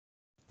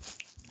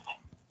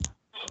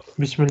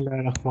بسم اللہ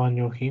الرحمن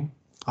الرحیم.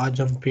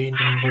 آج ہم پیج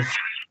نمبر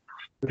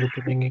شروع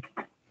کریں گے.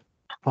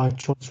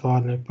 500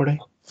 سوال ہے, پڑھیں.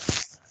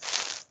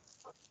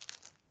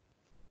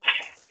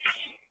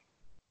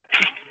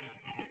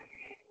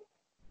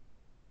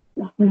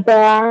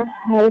 ضع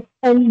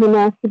حرفا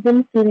مناسبا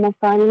في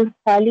المكان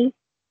الخالي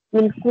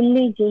من كل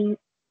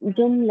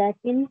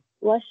جملة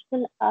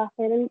واشغل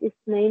آخر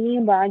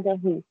الاسمين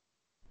بعده.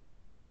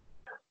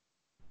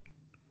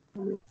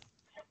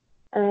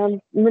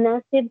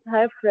 مناسب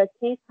حرف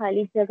رکھیں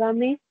خالی جگہ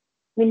میں،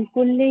 من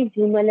کل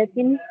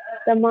جملتن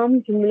تمام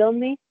جملوں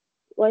میں،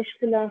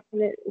 واشغل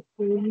آخر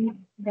الاسمين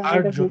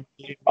ہر بعده.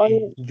 جملے اور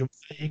میں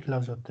جملہ ایک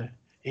لفظ ہوتا ہے,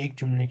 ایک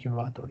جملے کی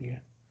بات ہو رہی ہے.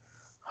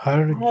 ہر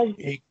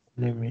ایک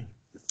جملے میں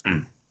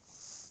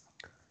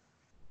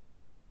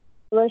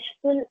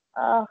واشغل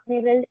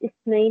آخر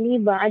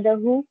الاسمين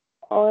بعده،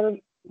 اور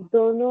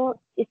دونوں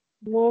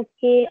اسموں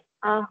کے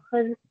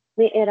آخر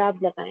میں اعراب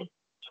لگائیں.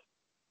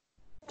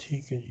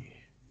 ٹھیک ہے جی.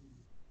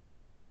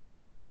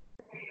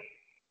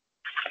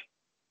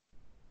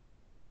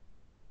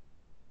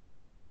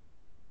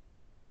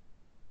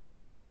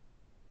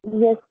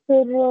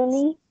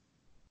 یسرنی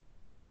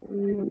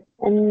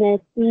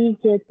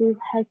النتیجۃ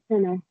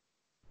حسنہ.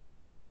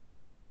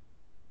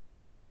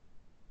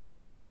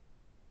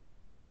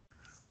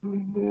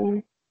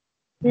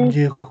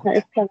 مجھے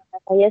اس کا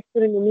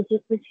یسرنی مجھے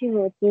خوشی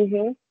ہوتی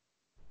ہے،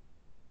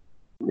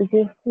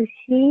 مجھے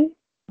خوشی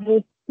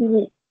ہوتی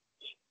ہے.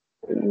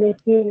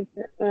 لیکن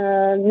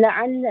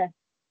لعل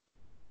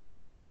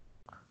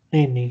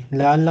نہیں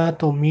لعلہ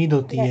تو امید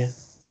ہوتی ہے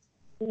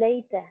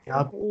لیت کہ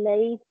آپ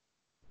لیت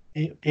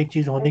ایک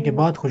چیز ہونے کے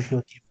بعد خوشی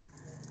ہوتی ہے.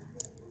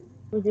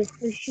 مجھے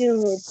خوشی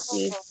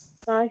ہوتی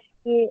کاش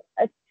کہ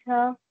اچھا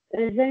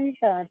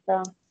رزلٹ آتا.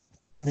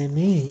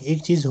 نہیں ایک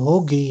چیز ہو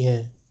گئی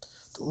ہے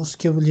تو اس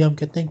کے لیے ہم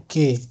کہتے ہیں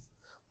کہ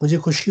مجھے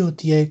خوشی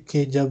ہوتی ہے کہ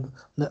جب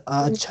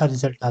اچھا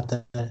رزلٹ آتا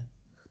ہے,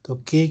 تو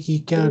کی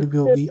کیا عربی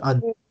ہوگی؟ ان.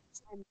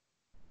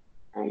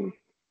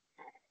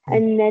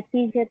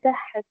 النتیجۃ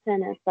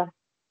حسنہ.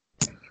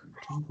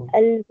 ٹھیک ہو.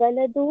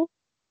 الولد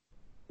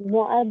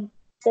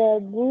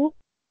مؤدب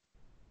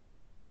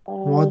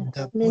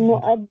مؤدب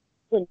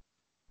مؤدب.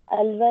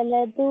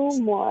 الولد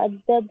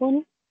مؤدب.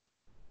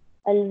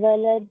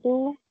 الولد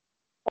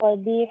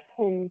قبیح.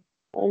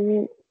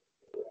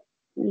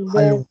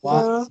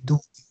 الوالد,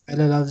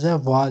 پہلا لفظ ہے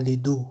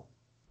والدو.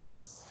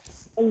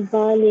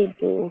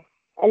 الوالد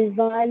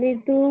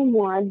الوالد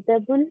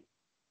مؤدب.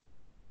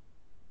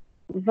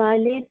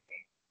 والد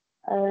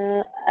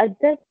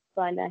ادب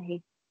والا ہے،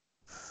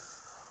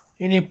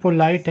 یعنی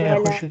پولائٹ ہے,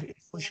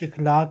 خوش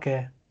اخلاق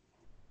ہے.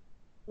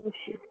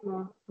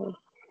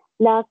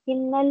 لیکن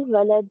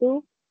الولد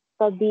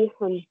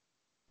قبیح.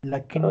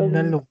 لیکن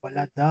الولد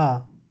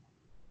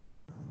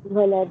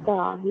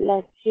ولدا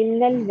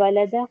لیکن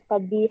الولد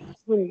قبیح.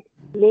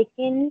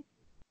 لیکن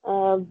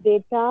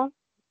بیٹا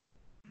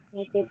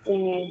کیا کہتے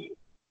ہیں،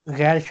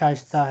 غیر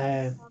شائستہ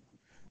ہے,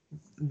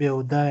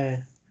 بیہودہ ہے,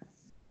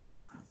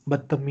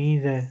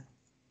 بدتمیز ہے,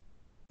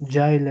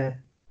 جاہل ہے.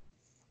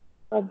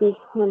 قبیح.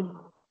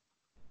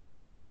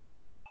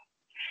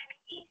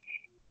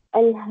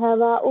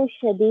 الہواء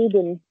شدید.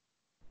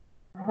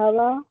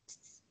 ہوا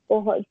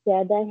بہت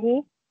زیادہ ہے.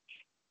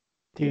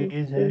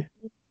 تیز ہے.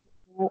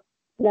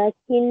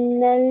 لیکن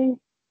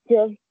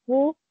الجو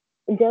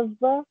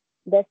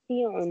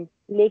دفیع.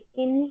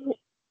 لیکن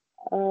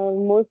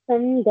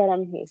موسم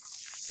گرم ہے.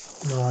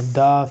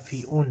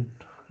 دافئ,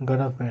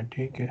 گرم ہے.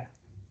 ٹھیک ہے.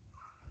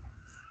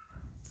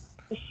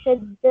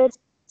 شدت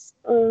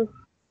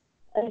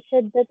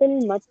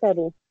المطر.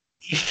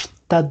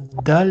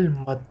 اشتد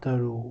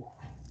المطر.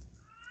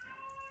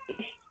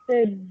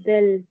 اشتد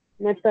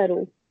المطر.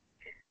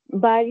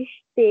 بارش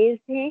تیز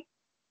ہے.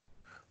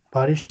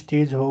 بارش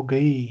تیز ہو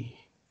گئی.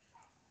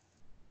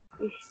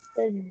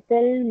 اشتد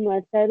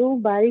المطر.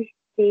 بارش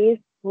تیز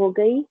ہو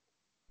گئی.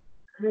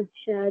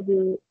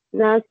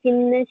 لیکن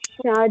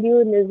الشارع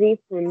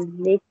نظیف.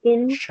 لیکن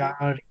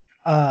شارع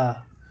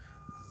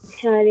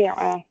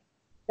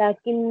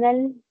لیکن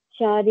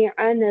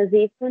الشارع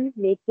نظیف.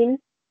 لیکن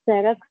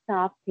سڑک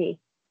صاف ہے.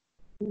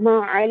 ما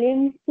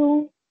علمت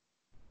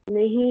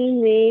نہیں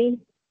میں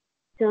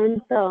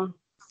جانتا.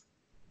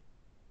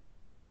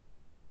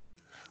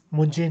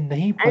 مجھے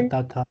نہیں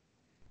پتا تھا.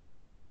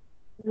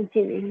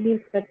 مجھے نہیں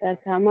پتا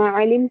تھا. ما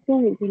علمت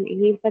مجھے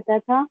نہیں پتا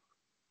تھا.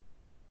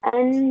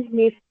 ان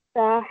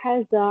مفتاح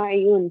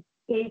ضائع.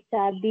 کہ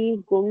چابی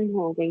گم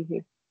ہو گئی ہے.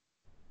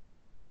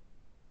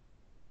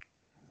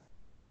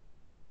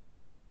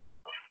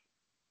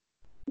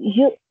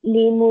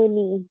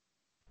 یؤلمنی.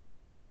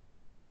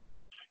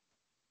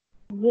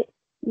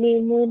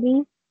 یؤلمنی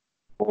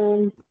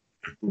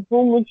وہ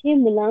مجھے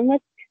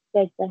ملامت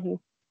کرتا ہے.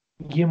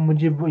 یہ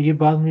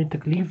بات مجھے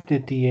تکلیف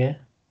دیتی ہے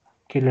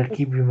کہ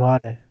لڑکی بیمار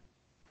ہے.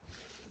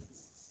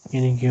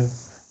 یعنی کہ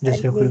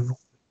جیسے کوئی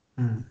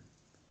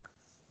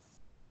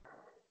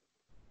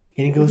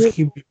یعنی کہ اس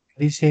کی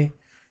بیماری سے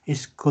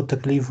اس کو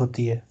تکلیف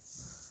ہوتی ہے.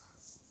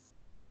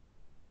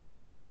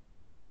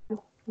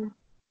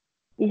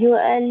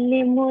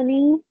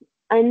 یؤلمنی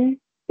ان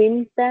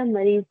بنت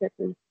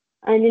مریضۃ.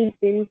 أن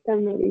البنت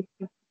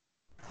مريضة.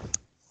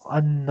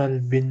 أن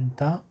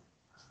البنت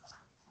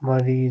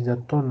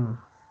مريضة.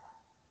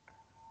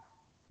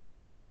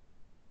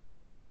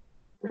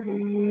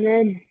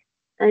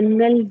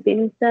 أن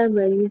البنت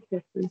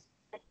مريضة.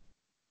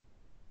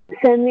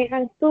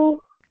 سمعت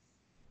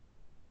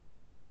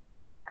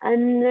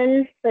أن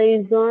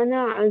الفيضان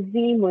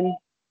عظيم.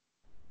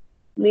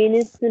 میں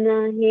نے سنا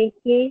ہے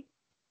کہ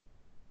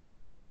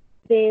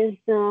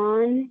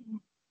فیضان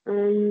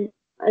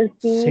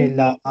عظیم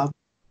ہے.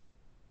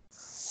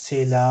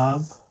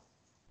 سیلاب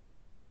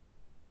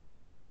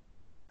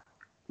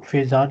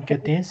فیضان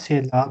کہتے ہیں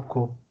سیلاب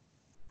کو.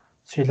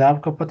 سیلاب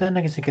کو پتہ ہے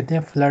نا کسے کہتے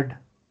ہیں؟ فلڈ.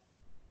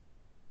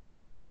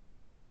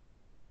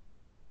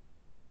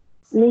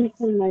 نہیں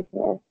سمجھ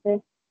ایسے.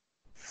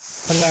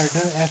 Flood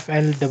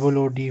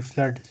FLOOD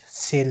flood.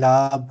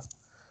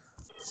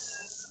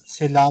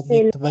 سیلاب نے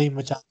تباہی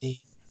مچا دی.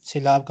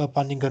 سیلاب کا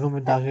پانی گھروں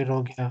میں داخل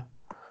ہو گیا.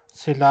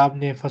 سیلاب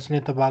نے فصلیں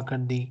تباہ کر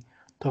دی.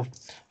 تو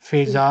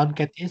فیضان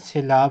کہتے ہیں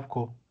سیلاب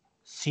کو.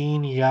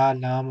 سین یا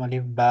لام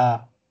الف با.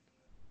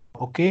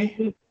 اوکے.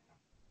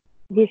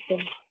 جی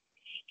سر.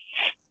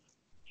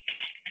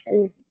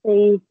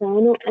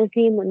 فیضان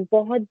عظیم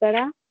بہت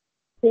بڑا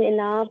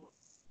سیلاب.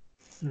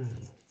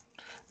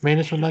 میں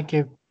نے سنا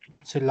کہ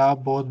سیلاب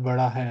بہت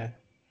بڑا ہے.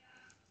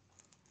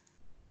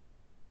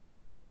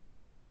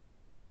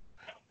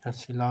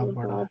 سیلاب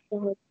بڑا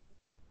ہے.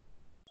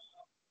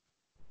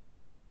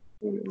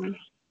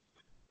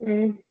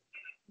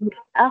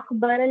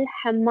 اخبر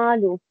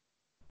الحمال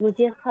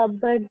مجھے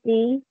خبر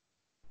دی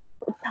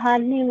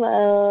اٹھانے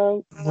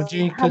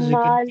مجھے کا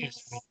ذکر نہیں اس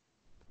میں.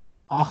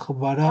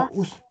 اخبارہ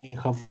اس نے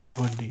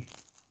خبر دی.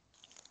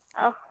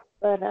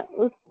 اخبر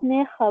اس نے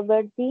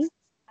خبر دی.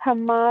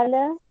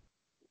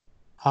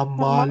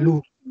 حمالو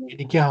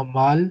یعنی کہ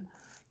حمال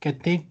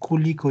کہتے ہیں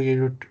کولی کو. یہ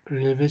جو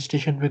ریلوے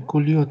اسٹیشن پہ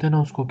کولی ہوتا ہے نا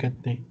اس کو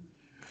کہتے ہیں.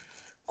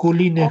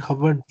 کولی نے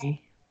خبر دی.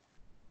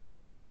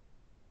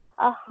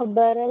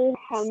 اخبر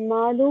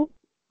الحمال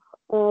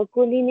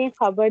کولی نے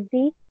خبر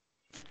دی.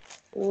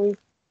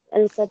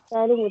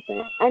 القطار ہوتا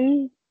ہے ان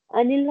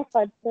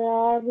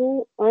القطار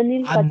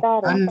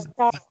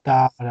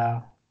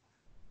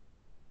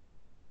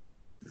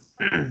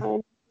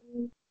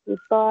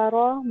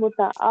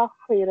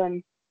متأخرا.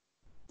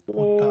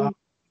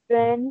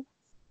 ٹرین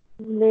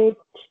لیٹ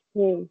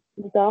ہے.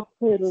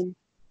 متأخر.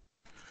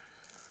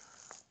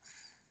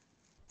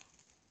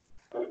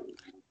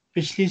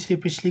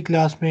 پچھلی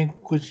کلاس میں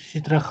کچھ اسی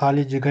طرح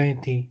خالی جگہیں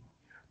تھیں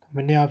تو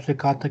میں نے آپ سے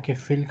کہا تھا کہ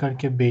فل کر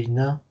کے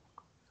بھیجنا،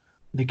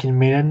 لیکن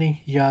میرا نہیں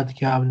یاد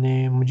کہ آپ نے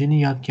مجھے نہیں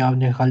یاد کہ آپ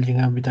نے خالی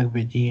جگہ ابھی تک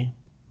بھیجی ہے.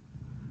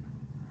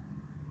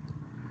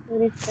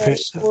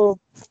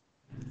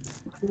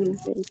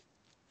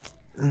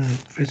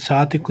 پھر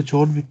ساتھ ہی کچھ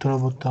اور بھی تھوڑا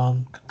بہت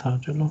تھا.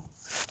 چلو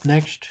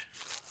نیکسٹ.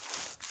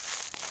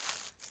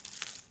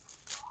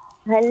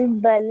 حل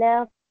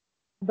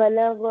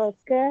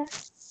بلغک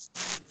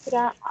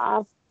کیا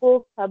آپ کو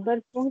خبر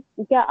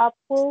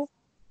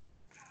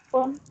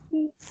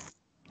پہنچی؟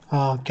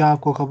 ہاں کیا آپ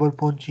کو خبر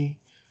پہنچی؟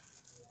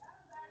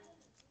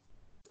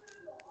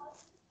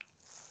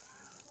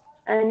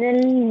 ان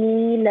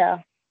النیل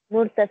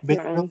مرتفع.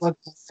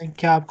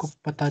 کیا آپ کو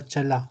پتہ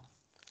چلا؟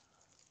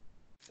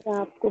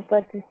 آپ کو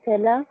پتہ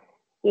چلا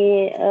کہ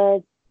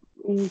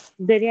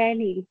دریائے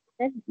نیل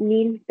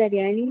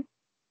دریائے نیل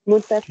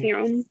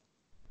مرتفع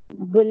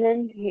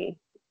بلند ہے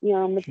یا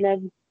مطلب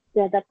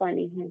زیادہ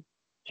پانی ہے.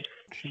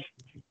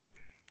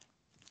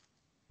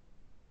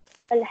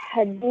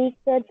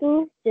 الحدیقۃ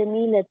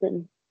جمیلۃ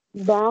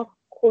باغ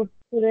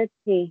خوبصورت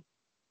ہے.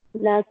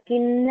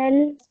 لیکن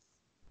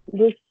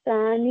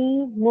البستان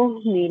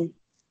مہمل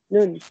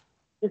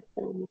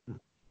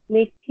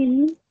لیکن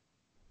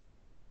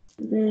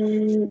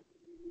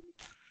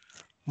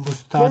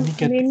بستانی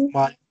کہتے ہیں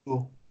مال کو.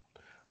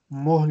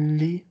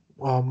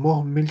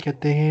 محمل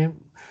کہتے ہیں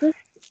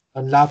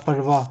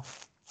لاپرواہ.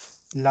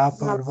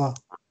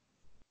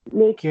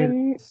 لیکن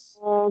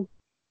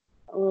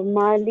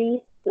مالی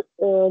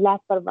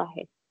لاپرواہ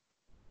ہے.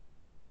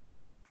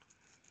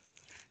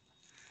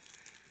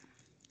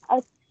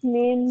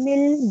 أتمم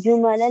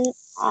الجمل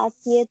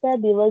الآتية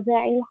بوضع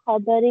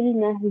الخبر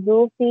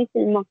المحذوف في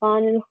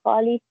المكان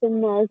الخالي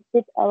ثم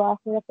أثبت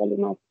أواخر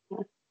كلماتها.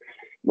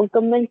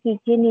 مکمل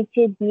کیجیے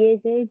نیچے دیے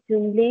گئے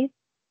جملے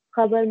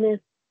خبر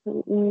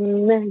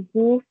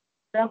محذوف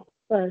رکھ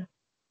کر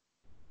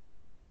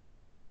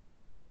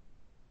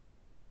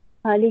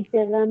خالی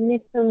جگہ میں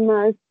ثم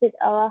أثبت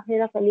أواخر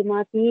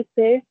كلماته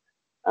پھر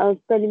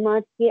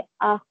کلمات کے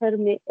آخر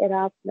میں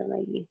اعراب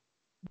لگائیے.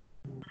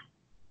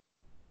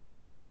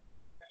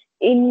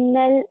 ان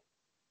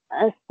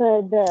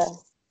الاسد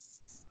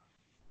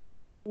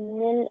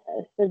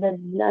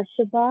بلا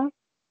شبہ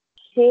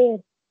شیر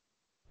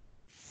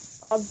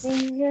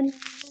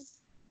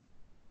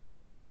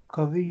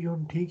قوی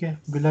ٹھیک ہے،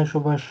 بلا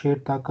شبہ شیر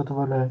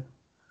طاقتور ہے.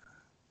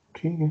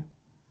 ٹھیک ہے.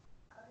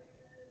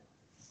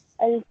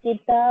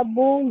 الکتاب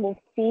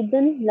مفید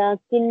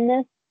لیکن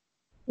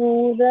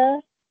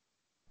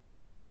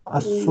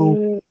السور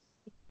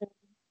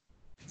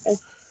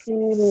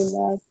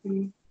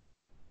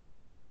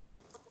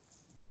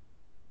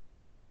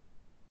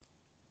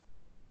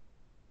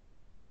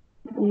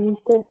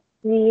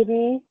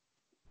تصویریں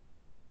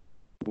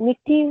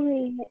مٹی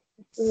ہوئی ہے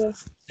کلیئر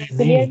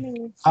نہیں، نہیں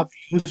ہے. اب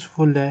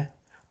یوزفل ہے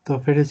تو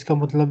پھر اس کا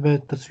مطلب ہے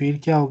تصویر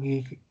کیا ہوگی،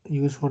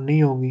 یوزفل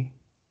نہیں ہوگی.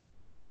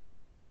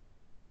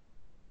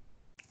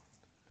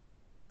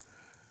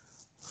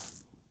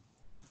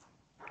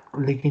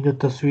 لیکن جو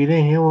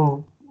تصویریں ہیں وہ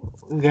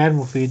غیر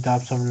مفید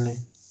آپ سمجھ لیں.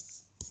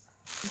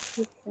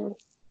 ٹھیک ہے.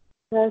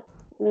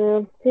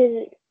 پھر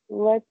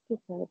ورڈ کی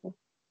طرح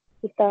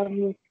کتاب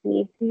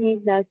مفید ہے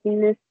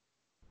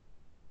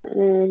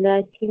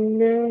لیکن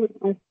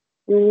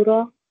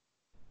اسورہ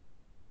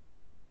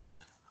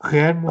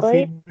غیر اور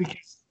مفید بھی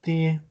کہہ سکتی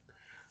ہیں.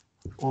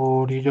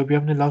 اور یہ جو بھی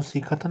ہم نے لفظ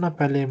سیکھا تھا نا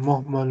پہلے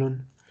محمل،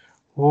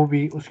 وہ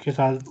بھی اس کے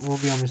ساتھ وہ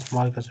بھی ہم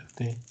استعمال کر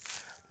سکتے ہیں.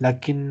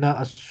 لیکن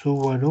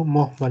الصور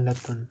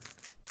محملۃ،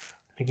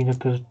 لیکن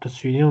جو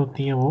تصویریں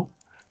ہوتی ہیں وہ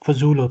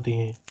فضول ہوتی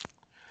ہیں.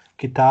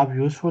 کتاب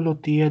یوزفل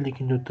ہوتی ہے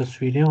لیکن جو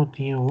تصویریں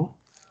ہوتی ہیں وہ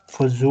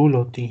فضول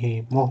ہوتی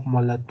ہیں.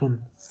 محملۃ،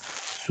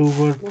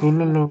 صور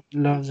پلورل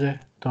لفظ ہے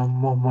تو ہم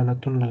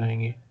محملۃ لگائیں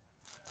گے.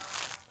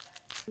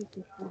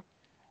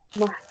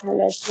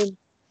 محملة.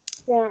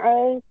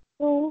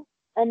 شعرت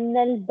أن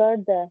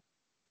البرد،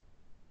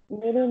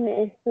 میں نے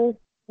محسوس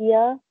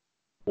کیا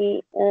کہ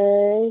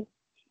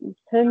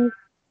ٹھنڈ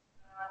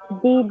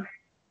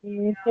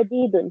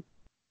شدید.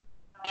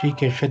 ٹھیک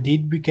ہے،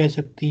 شدید بھی کہہ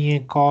سکتی ہیں،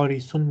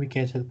 قارسن بھی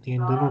کہہ سکتی ہیں،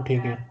 دونوں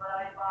ٹھیک ہے.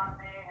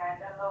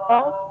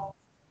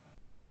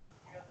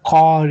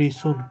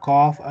 قارسن،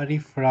 قاف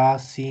الف را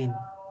سین،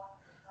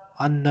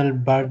 ان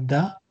البرد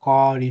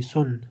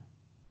قارسن،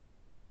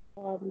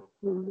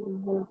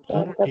 دونوں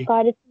ٹھیک.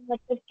 قارس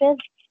مطلب کیا؟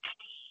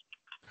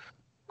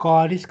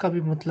 قارس کا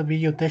بھی مطلب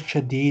یہ ہوتا ہے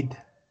شدید،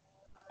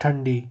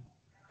 ٹھنڈی.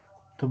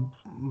 تو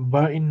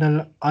ان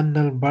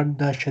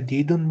البرد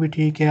شدید بھی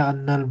ٹھیک ہے،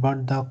 ان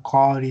البرد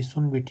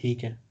قارسن بھی ٹھیک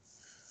ہے،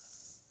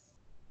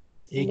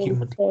 ایک ہی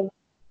مطلب. بالکل.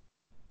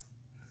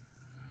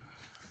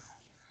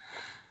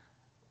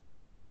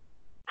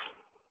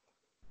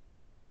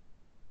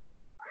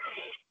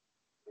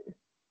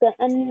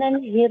 كأن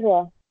الهرة،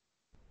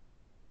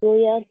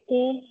 گویا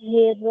کہ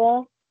ہیرا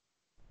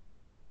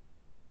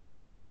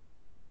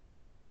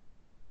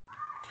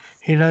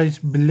ہیرا اس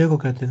بلے کو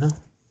کہتے ہیں نا،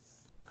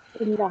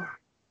 اللہ.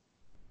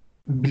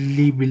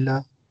 بلی، بلا،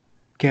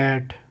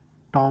 کیٹ،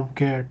 ٹام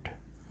کیٹ.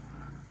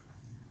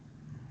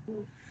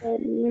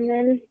 كأن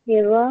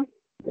الهرة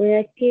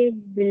گویا کہ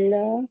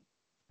بلا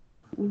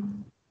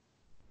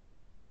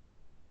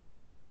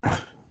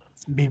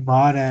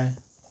بیمار ہے.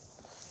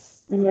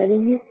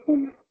 مریض.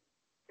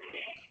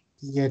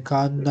 یہ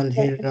کان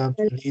الہر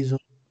مریض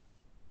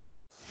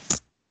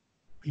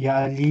یا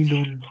علیل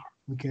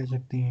بھی کہہ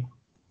سکتی ہیں.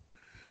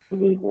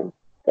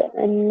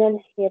 كأن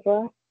الهرة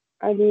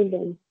عليل.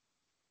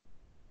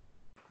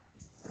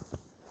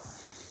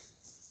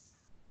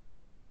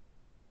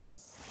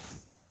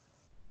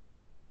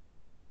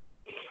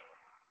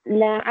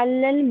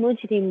 لعل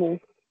المجرم،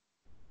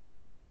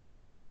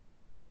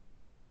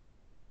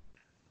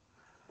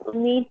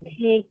 امید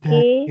ہے کہ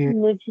کہ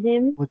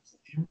مجرم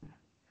مسلم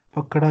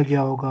پکڑا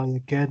گیا ہوگا یا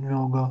قید میں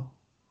ہوگا.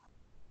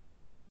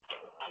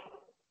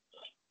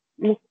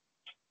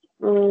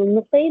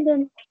 مقید.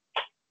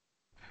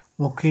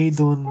 مقید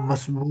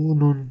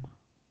مسبون،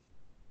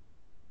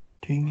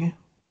 ٹھیک ہے.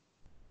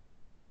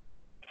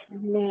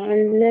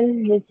 لعل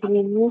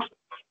المجرم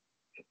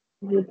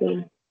مقید.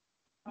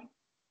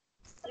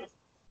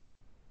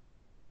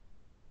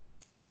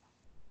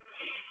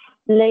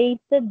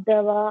 لیت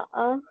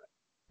الدواء،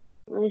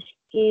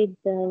 مشق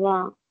دوا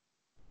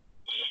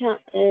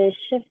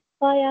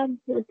شفا یا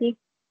ہوتی.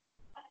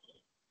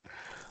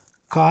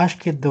 کاش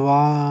کہ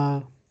دوا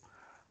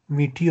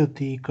میٹھی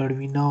ہوتی،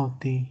 کڑوی نہ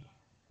ہوتی،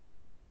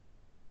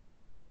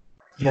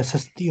 یا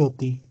سستی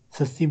ہوتی.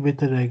 سستی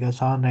بہتر رہے گا،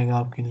 آسان رہے گا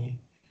آپ کے لیے.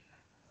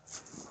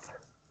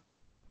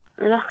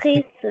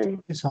 رخیص.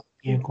 کے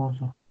ساتھ یہ کون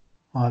سا؟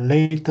 ہاں،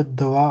 لیت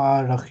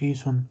الدواء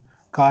رخیص،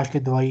 کاش کہ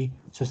دوائی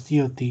سستی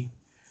ہوتی،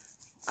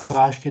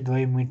 کاش کہ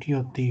دوائی میٹھی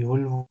ہوتی.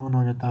 حلوون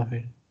ہو جاتا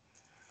پھر.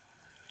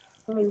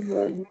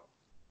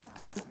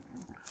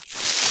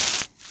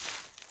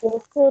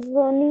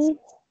 یسرنی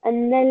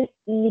ان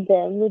العید،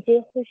 مجھے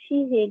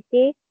خوشی ہے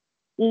کہ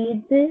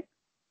عید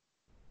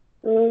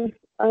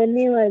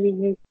آنے والی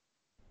ہے.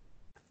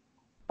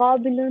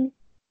 قابل.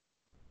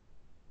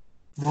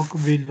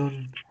 مقبل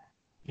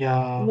یا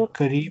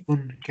قریب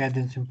کہہ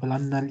دیں سمپل.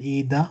 ان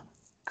العید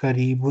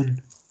قریب.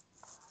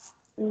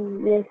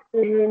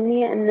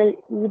 يسرني أن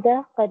العيد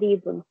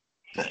قريب.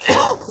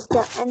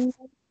 كأن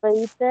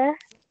البيت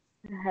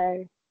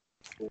هل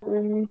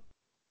هل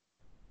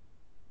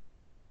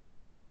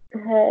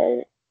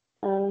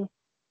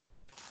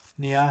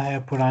نیا ہے،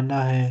 پرانا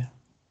ہے.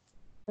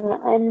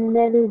 أن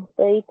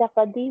البيت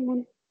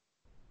قديم.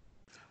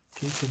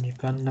 ٹھیک ہے جی.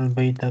 کان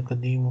البیت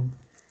قدیم.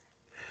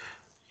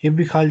 یہ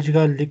بھی خالی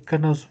جگہ لکھ کر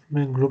نا اس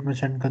میں گروپ میں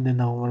سینڈ کر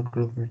دینا، ہوم ورک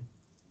گروپ میں.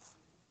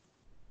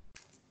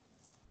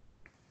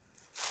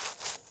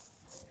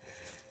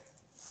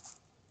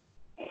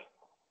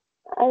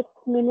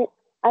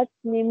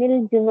 أتمم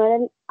الجمل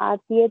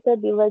الآتية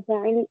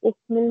بوضع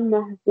الاسم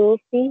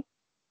المحذوف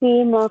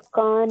في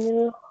مكان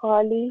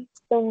الخالي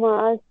ثم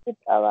أثبت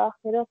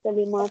أواخر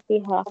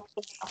كلماتها.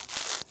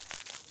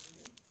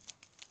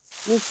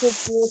 نیچے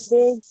دیے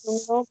گئے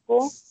جملوں کو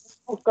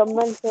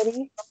مکمل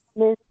کریں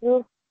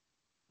محذوف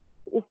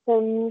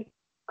اسم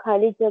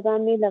خالی جگہ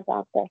میں لگا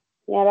کر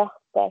یا رکھ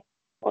کر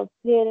اور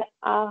پھر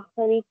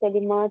آخری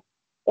کلمات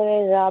پر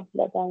اعراب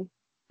لگائیں.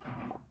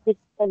 اس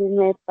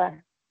کلمے پر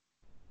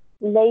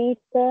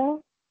لیت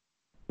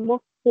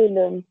مقتل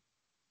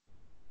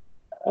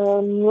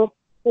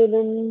مقتل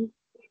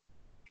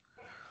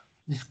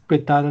جس پہ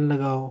تالا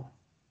لگاؤ.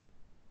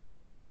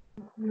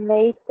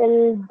 لیت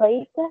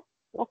البیت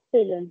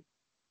مقتل.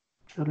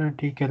 چلیں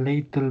ٹھیک ہے.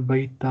 لیت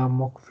البیت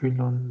مقفل،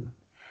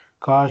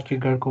 کاش کے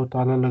گھر کو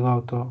تالا لگا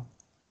ہوتا،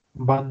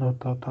 بند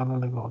ہوتا، تالا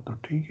لگا ہوتا.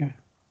 ٹھیک ہے.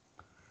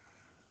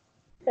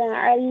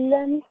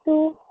 تعلمت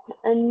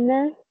ان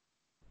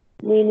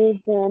میں نے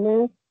جانا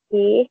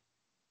کہ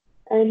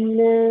ان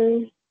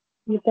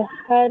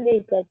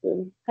متحرکت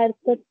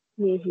حرکت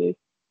میں ہے.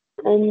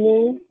 ان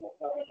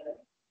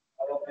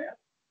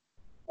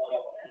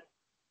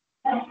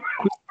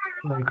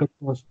حرکت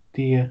ہو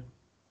سکتی ہے.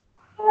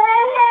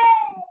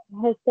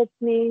 حرکت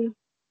میں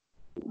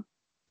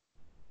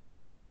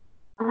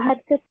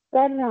حرکت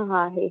کر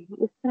رہا ہے،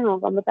 اس طرح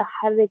ہوگا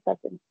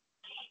متحرکت.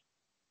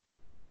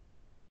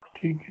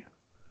 ٹھیک ہے.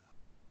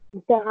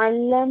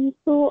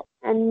 تعلمت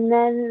ان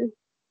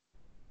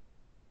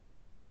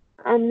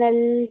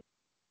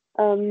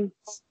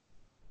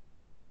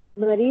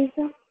المریض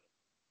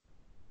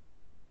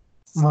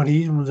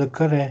مریض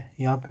مذکر ہے،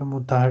 یہاں پہ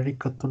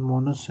متحرکۃ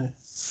مونث ہے.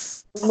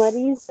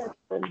 مریض.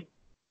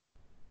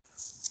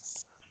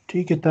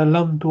 ٹھیک ہے.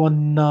 تعلمت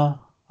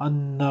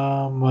ان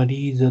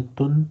مریضۃ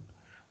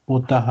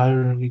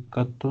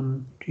متحرکۃ.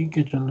 ٹھیک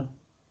ہے. چلو.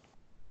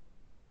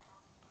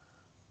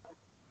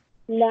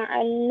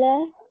 لعل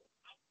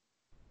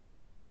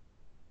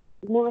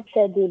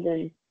معتدل.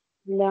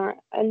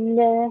 لعل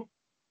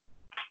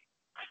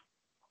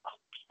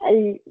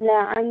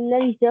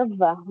الجو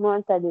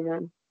معتدل.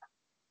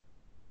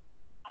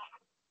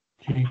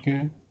 ٹھیک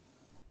ہے.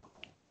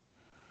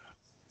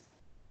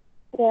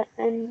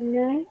 كأن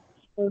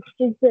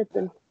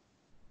فزة.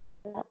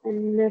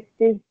 كأن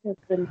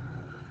فزة.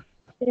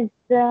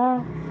 فزة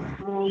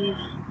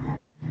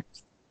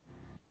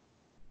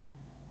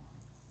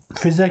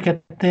فضا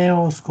کہتے ہیں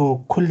اس کو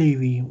کھلی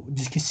ہوئی،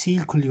 جس کی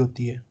سیل کھلی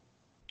ہوتی ہے.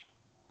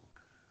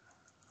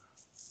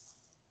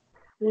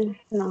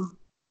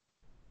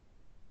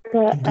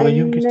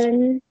 دوائیوں کی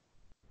كأن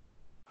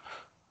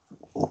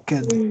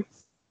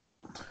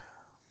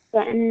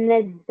كأن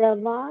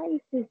الدواء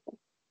فزة.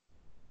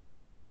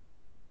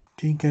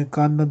 ٹھیک ہے.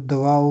 کانت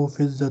دواء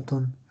فضۃ،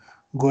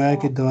 گویا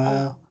کہ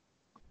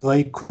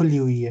دوائی کھلی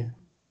ہوئی ہے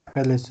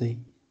پہلے سے ہی.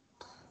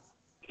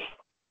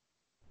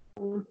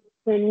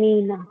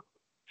 ثمينة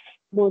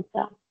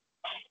موتا.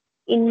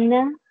 إن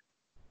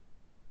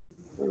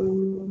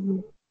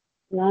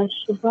لا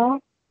شبه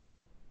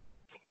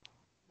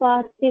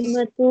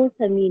فاطمة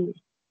ثمينة.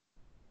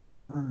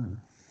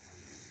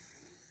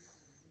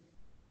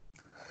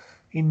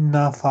 ان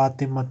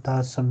فاطمۃ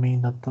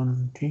سمینۃ.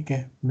 ٹھیک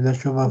ہے. بلا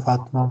شبہ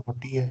فاطمہ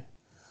موٹی ہے.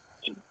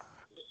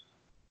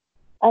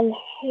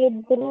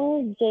 الحبر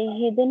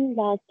جيد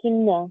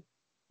لكن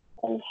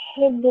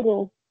الحبر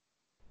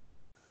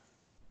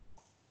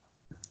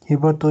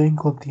ہبر تو انک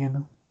ہوتی ہے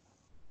نا.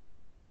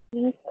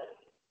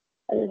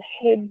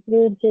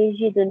 الحبر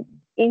جيد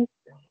إن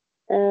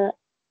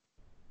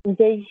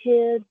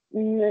جيد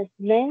میں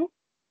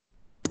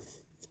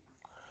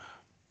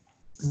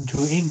جو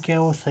انک ہے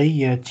وہ صحیح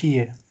ہے، اچھی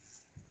ہے.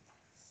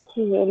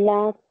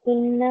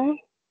 لكن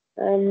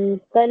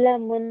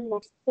قلم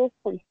مخصوص.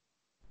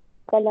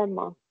 قلم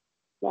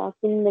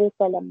لكن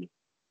القلم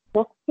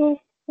مخصوص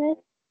ہے.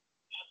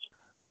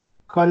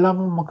 قلم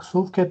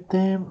مقصوف کہتے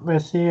ہیں.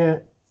 ویسے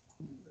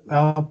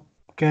آپ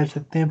کہہ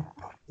سکتے ہیں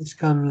اس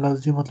کا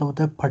لفظی مطلب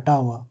ہوتا ہے پھٹا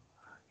ہوا،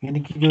 یعنی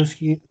کہ جو اس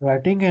کی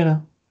رائٹنگ ہے نا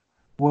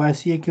وہ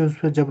ایسی ہے کہ اس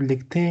پہ جب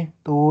لکھتے ہیں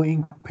تو وہ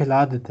انک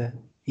پھیلا دیتا ہے،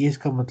 یہ اس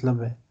کا مطلب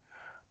ہے.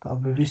 تو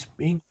اب اس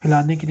انک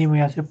پھیلانے کے لیے میں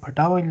یہاں سے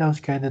پھٹا ہوا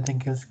لفظ کہہ دیتے ہیں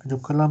کہ اس کا جو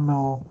قلم ہے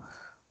وہ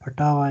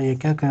پھٹا ہوا ہے. یہ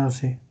کیا کہیں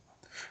اسے،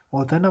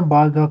 ہوتا ہے نا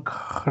بعض وقت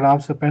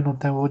خراب سے پین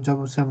ہوتا ہے، وہ جب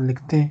اسے ہم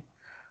لکھتے ہیں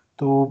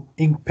تو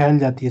انک پھیل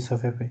جاتی ہے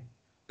صفحے پہ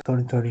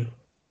تھوڑی تھوڑی،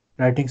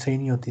 رائٹنگ صحیح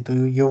نہیں ہوتی. تو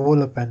یہ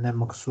وہ پین ہے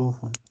مقصوف.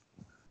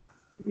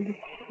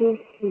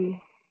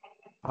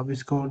 اب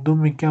اس کا اردو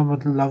میں کیا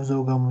مطلب لفظ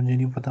ہوگا مجھے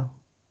نہیں پتا.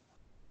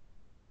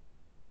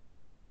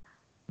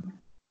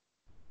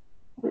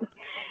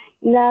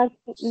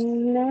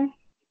 لیکن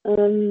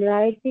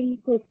رائٹنگ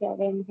کو کیا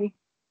کہیں گے؟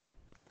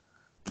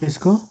 کس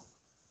کو؟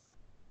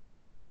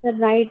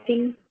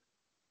 رائٹنگ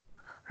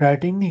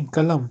نہیں،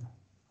 قلم.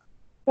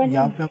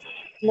 یہاں پہ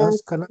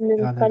لفظ قلم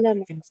نکالا ہے قلم.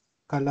 لیکن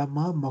قلم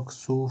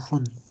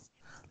مقصوفن،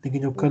 لیکن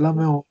جو قلم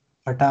ہے وہ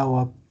پھٹا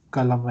ہوا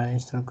قلم ہے،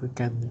 اس طرح کوئی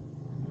کہہ دیں.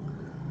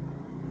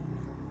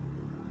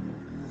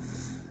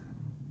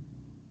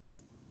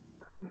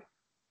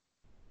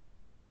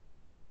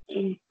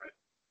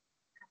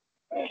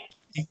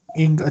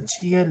 انک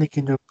اچھی ہے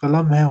لیکن جو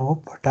قلم ہے وہ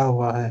پھٹا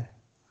ہوا ہے.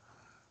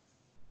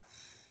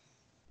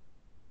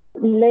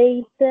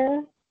 ليت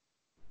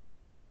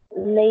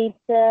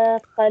ليت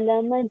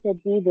قلم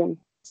جديد.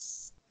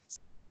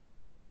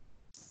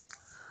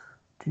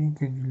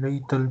 ٹھیک ہے جی،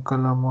 لیت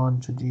الکلام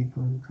جدید،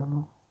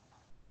 چلو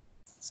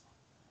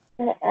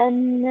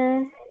كأن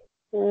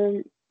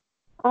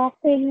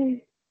عاقل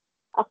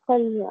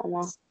عقل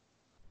والا.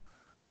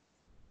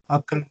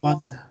 عقل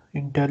مند،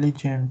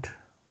 انٹیلیجنٹ.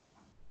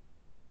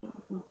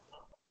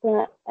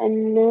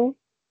 كأن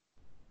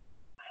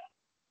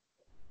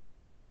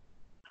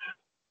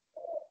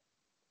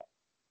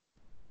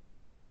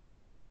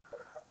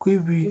کوئی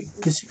بھی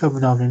کسی کا بھی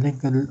نام لے لیں،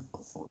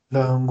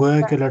 گویا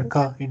کہ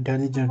لڑکا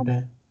انٹیلیجنٹ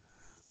ہے.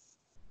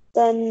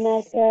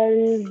 كأنك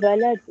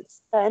الولد.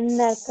 كأن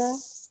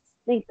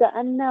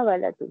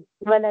ولد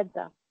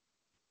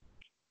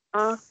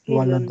عاقل.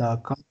 ولدا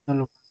کان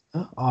الولد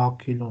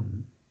عاقل.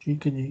 ٹھیک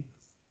ہے جی،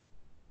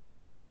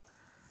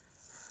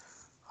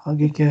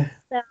 آگے کیا ہے؟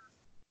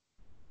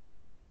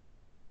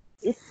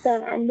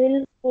 استعمل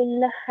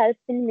كل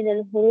حرف من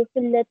الحروف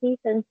التي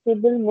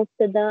تنصب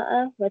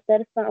المبتدأ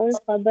وترفع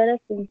الخبر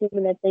في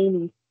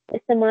الجملتين.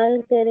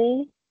 استعمال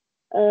کریں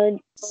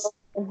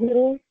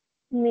حروف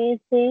میں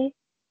سے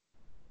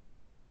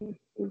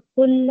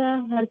کل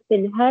حرف،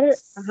 ہر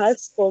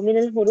حرف کو، من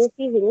الحروف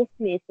حروف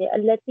میں سے،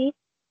 التي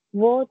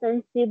وہ،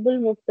 تنصب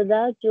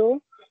المبتدا جو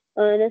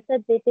نصب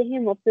دیتے ہیں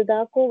مبتدا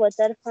کو،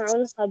 وترفع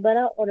الخبر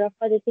اور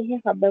رفع دیتے ہیں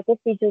خبر کو،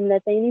 فی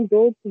جملتین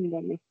دو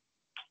جملوں میں.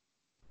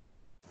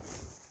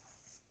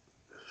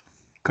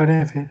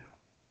 کریں پھر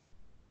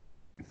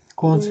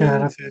کون سے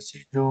حرف ایسے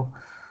جو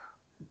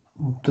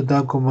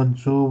مبتدا کو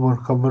منصوب اور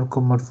خبر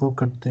کو مرفوع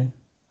کرتے ہیں؟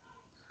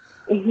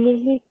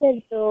 یہی سے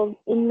جو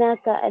انا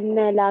کا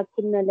انا،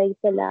 لیکن،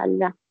 لیس،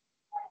 لعل، یہ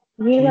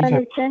ٹھیک ہے،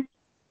 والے سے.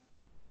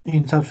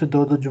 ان سب سے دو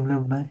دو جملے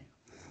بنائیں.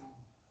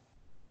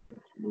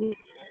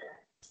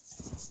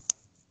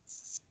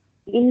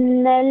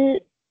 ان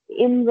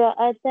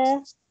الامرأة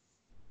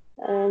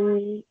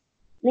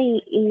نہیں،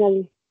 ان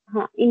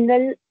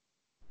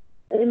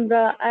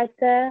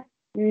الامرأة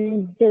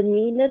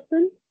جمیلۃ.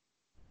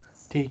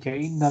 ٹھیک ہے،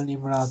 ان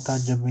الامرأۃ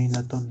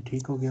جمیلۃ،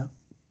 ٹھیک ہو گیا.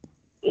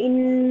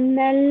 ان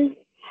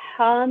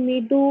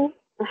الحامد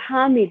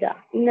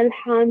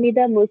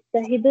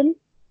مجتہد.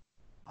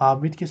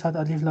 حامد کے ساتھ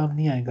الف لام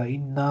نہیں آئے گا،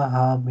 ان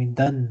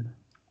حامدن.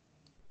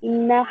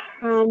 ان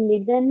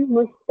حامدا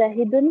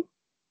مجتہد.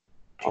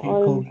 ٹھیک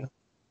اور ہو گیا.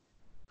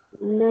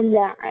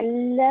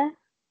 لعل،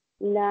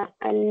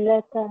 لعل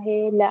کا ہے،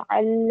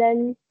 لعل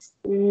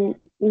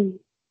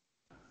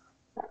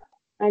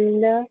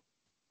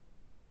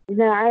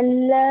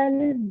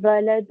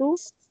البلد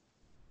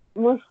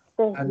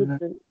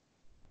مجتہد.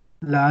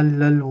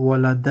 لعل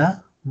الولد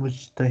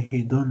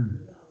مجتہد.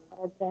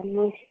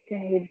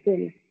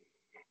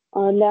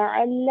 اور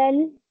لعل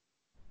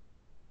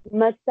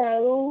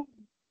المطر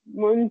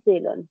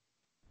منزل.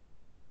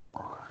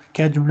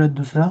 کیا جملہ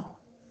دوسرا؟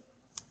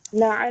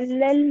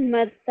 لعل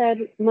المطر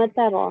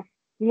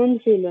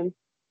منزل.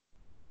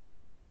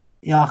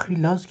 یہ آخری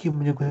لفظ کی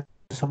مجھے کوئی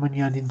سمجھ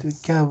نہیں آتی،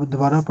 کیا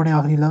دوبارہ پڑھیں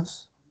آخری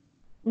لفظ؟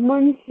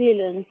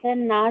 منزل سے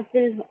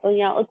نازل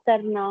یا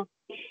اترنا.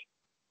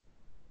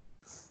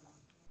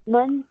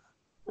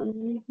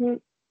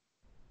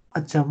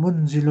 اچھا،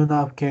 منزلون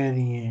آپ کہہ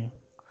رہی ہیں،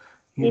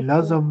 یہ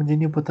لفظ اب مجھے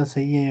نہیں پتہ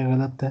صحیح ہے یا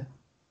غلط ہے.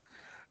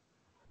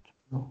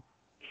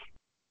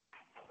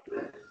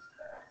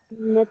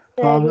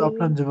 تو آپ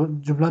اپنا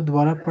جملہ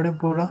دوبارہ پڑھیں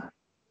پورا.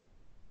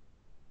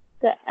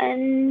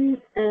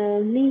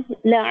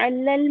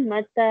 لعل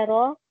المطر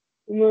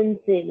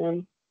منزل.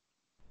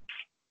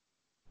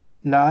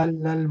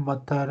 لعل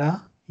المطر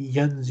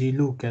ینزل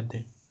کہتے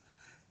ہیں،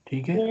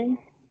 ٹھیک ہے.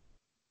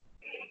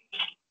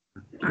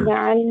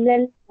 لعل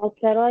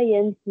المطر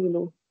ينزل.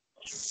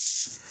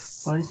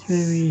 اور اس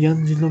میں بھی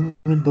ینزل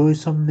میں دو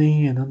اسم نہیں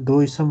ہے نا، دو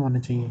اسم ہونے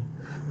چاہیے.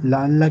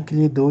 لعل کے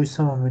لیے دو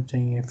اسم ہمیں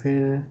چاہیے، پھر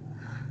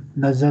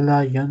نزل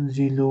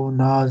ینزل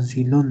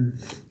نازل،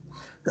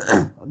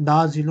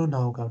 نازل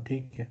ہوگا،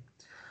 ٹھیک ہے.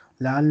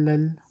 لعل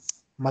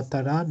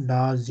المطر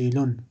نازل،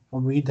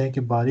 امید ہے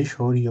کہ بارش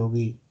ہو رہی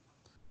ہوگی،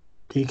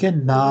 ٹھیک ہے.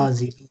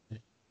 نازل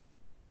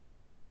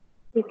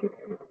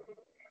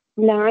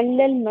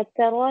لعل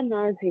المطر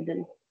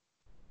نازل.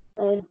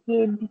 اور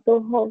یہ تو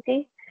ہو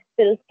گئی.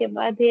 پھر اس کے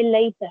بعد یہ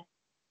لیت،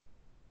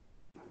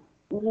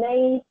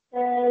 لیت،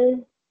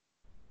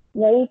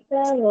 لیت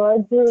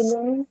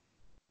رجل.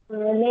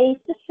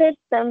 لیت سے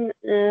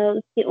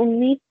اس کی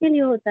امید کے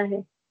لیے ہوتا ہے.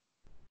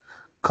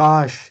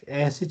 کاش،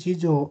 ایسی چیز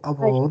جو اب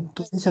ہو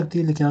تو نہیں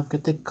سکتی، لیکن آپ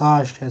کہتے ہیں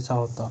کاش ایسا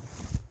ہوتا.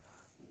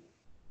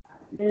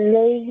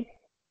 لیت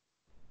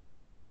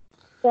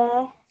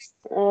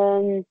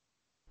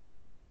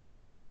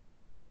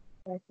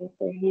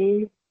کہتے ہیں،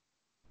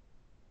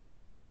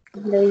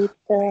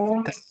 لیت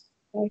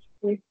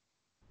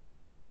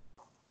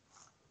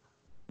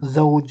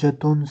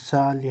زوجۃ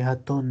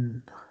صالحۃ.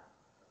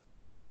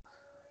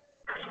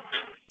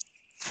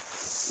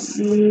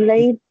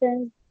 لیت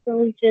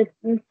زوجة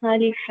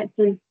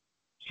صالحة.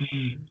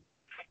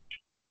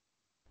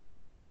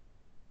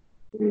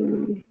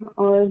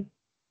 اور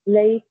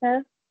لیت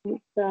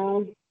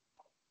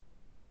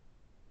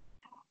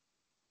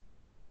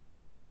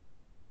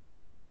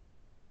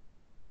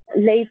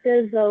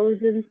later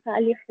زوج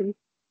صالح.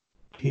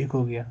 ٹھیک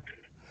ہو گیا.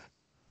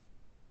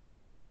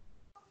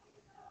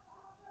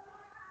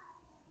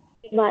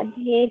 بعد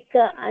ہے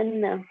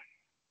كأن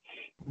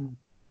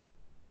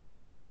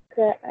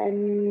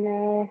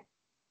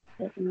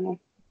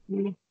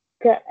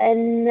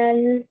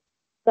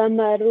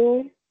القمر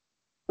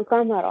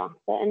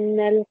كأن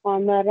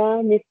القمر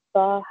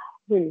مصباح.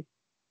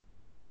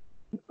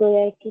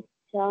 گویا کہ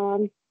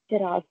چاند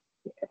چراغ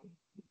کی طرح.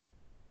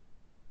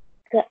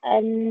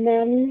 كأن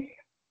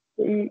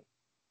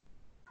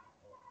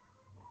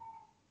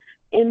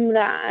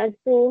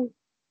الامرأة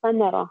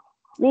قمرة.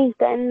 نہیں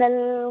كأن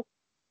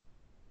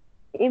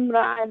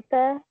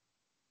الامرأة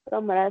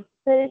قمرة.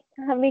 پھر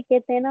ہمیں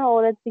کہتے ہیں نا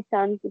عورت بھی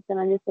چاند کی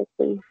طرح جیسے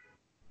کوئی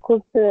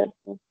خوبصورت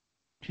ہو.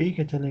 ٹھیک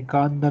ہے چلیں.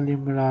 کان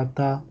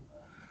الامراتا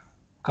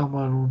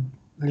قمرون.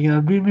 لیکن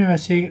عربی میں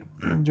ویسے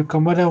جو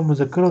قمر ہے وہ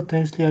مذکر ہوتا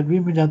ہے، اس لیے عربی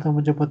میں جہاں تک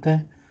مجھے پتہ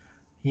ہے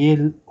یہ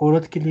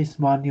عورت کے لیے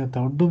استعمال نہیں ہوتا.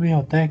 اردو میں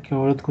ہوتا ہے کہ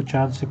عورت کو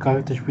چاند سے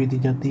کافی تشبیہ دی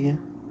جاتی ہے،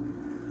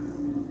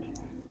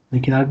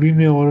 لیکن عربی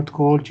میں عورت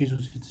کو اور چیزوں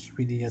سے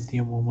تشبیہ دی جاتی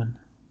ہے عموماً،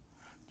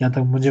 جہاں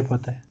تک مجھے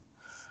پتہ ہے.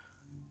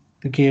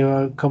 کیونکہ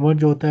قمر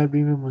جو ہوتا ہے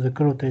عربی میں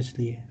مذکر ہوتا ہے اس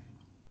لیے.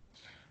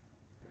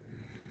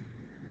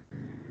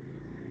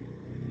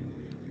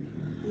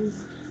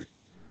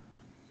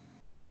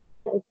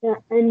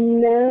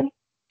 كأن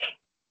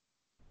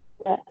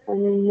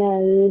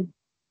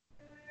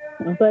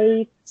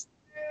البيت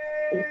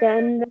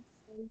كأن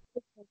البيت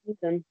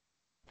جميل.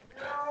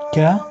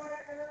 کیا؟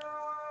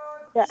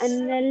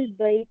 كأن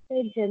البيت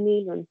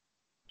جميل.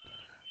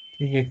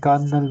 ٹھیک ہے.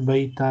 کان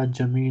البیت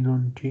جمیل.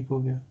 ٹھیک ہو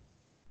گیا.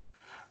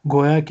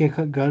 گویا کہ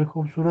گھر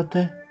خوبصورت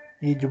ہے.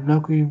 یہ جملہ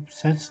کوئی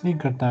سینس نہیں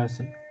کرتا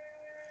ایسے.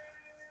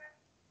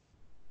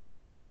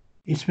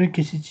 اس میں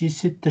کسی چیز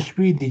سے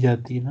تشبیہ دی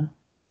جاتی ہے نا.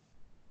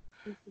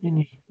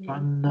 نہیں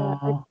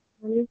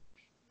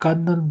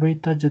کان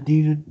البیت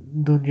جدید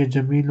یا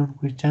جمیل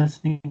کوئی سینس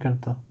نہیں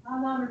کرتا.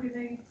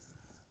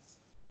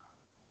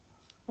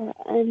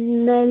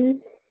 كأن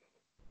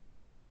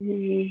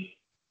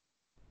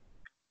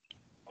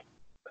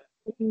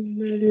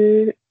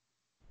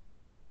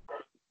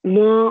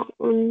ماء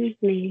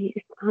نہیں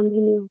اس کا ہم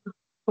نہیں ہوگا.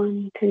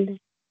 پانی ٹھنڈا.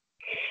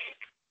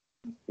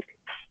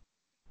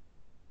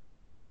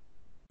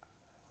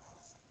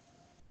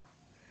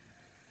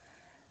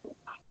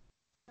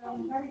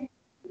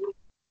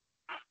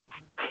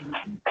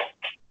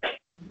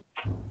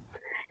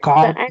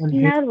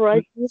 كأن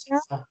الرجل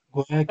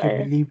گویا کہ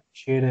بلی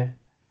شیر ہے.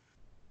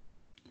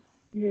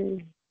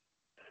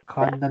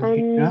 کان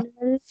الحجرہ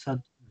صد.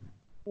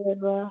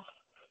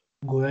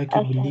 گویا کہ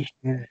بلی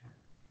شیر ہے.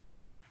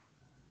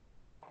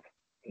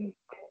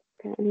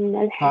 كأن کان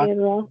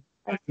الحرة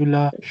الرجل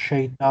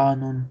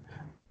شیطان.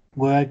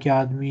 گویا کہ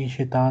آدمی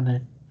شیطان ہے.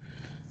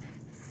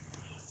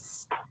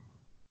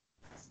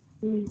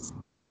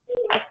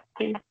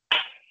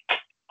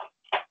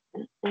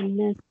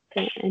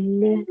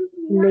 كأن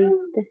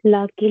ليس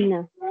لكن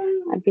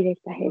أبي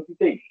رہتا ہے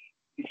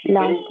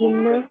لكن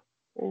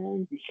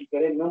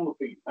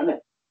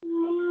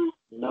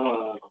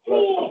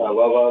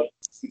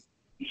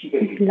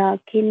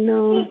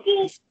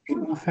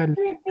فعل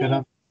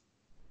گرم.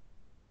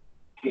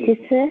 کس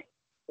سے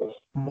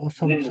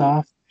موسم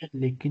صاف ہے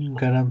لیکن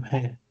گرم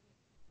ہے.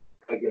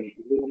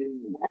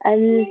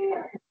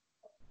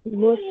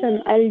 الموسم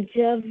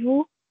الجو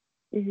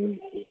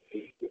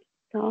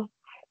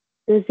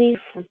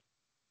نظيف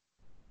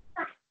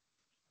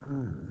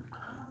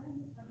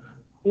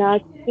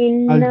لكن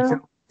الجو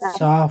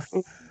صاف.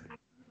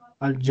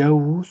 الجو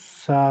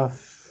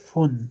صاف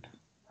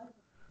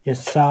یا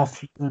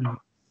صافن.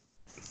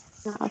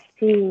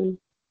 صافي.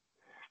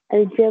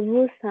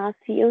 الجو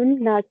صافي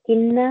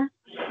لكن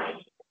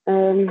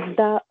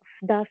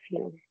دافئ.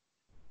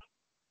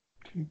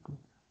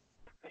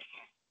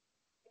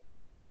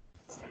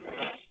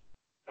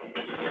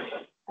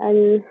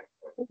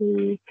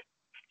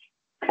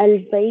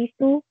 البيت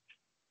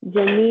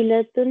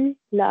جميلة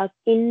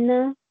لكن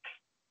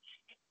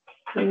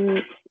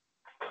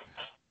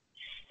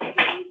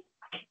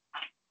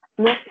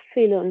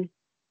مقفل.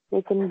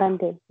 لیکن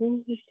بند ہے.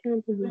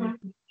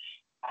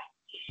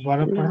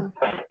 دوبارہ پڑھیں.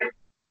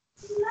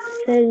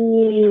 سر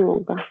یہ نہیں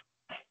ہوگا.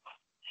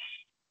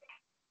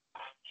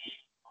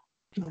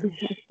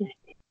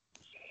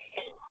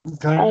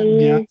 گھر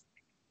نیا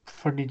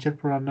فرنیچر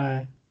پرانا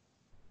ہے.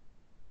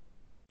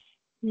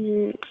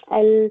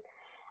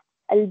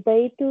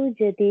 البيت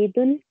جديد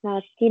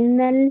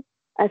لكن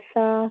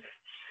الأساس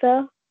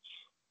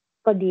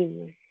قديم.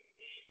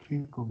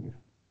 ٹھیک ہو گیا.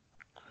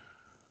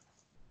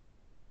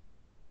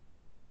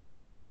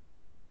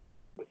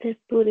 پھر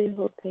پورے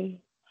ہو گئے.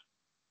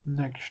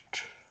 نیکسٹ.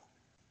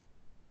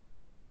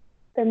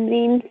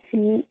 تمرین فی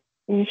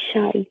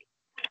الانشاء.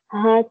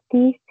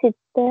 هاتي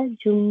 6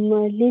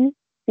 جمل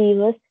في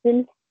وصف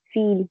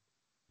الفیل.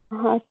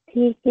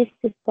 ہاتھی کے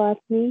صفات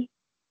میں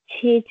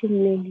 6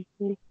 جملے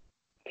لکھیں.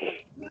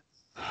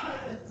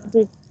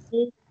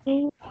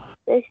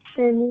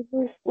 تشتمل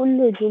كل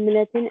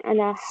جملة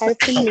على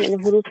حرف من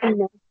الحروف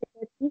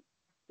الناطقة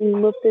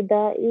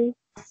المبتدأ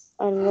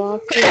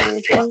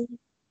الرافعة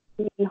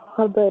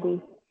الخبر،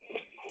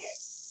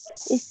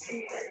 اس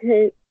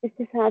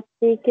کے ساتھ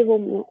سے کہ وہ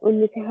ان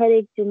میں سے ہر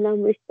ایک جملہ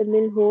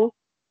مشتمل ہو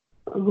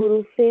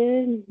حروف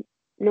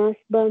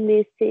ناصبہ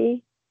میں سے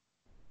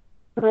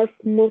حرف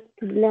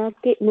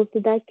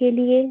مبتدا کے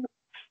لیے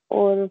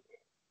اور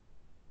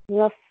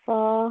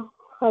رفع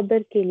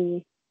خبر کے لیے.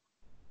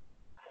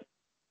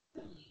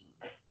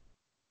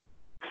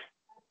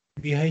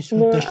 بحيث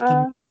مع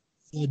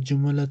تشتمل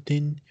جملة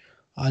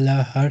على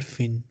حرف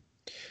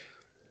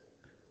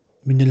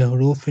من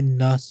الحروف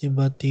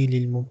الناصبة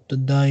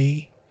للمبتدأ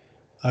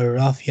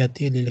الرافعة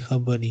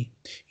للخبر،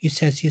 اس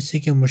حیثیت سے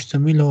کہ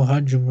مشتمل ہو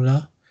ہر جملہ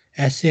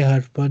ایسے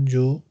حرف پر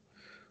جو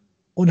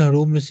ان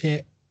حروف میں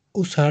سے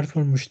اس حرف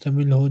پر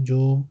مشتمل ہو جو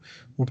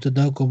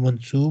مبتدا کو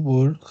منصوب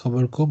اور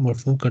خبر کو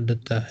مرفوع کر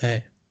دیتا ہے.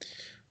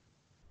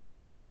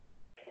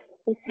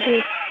 اس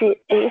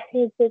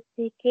حیثیت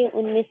سے کہ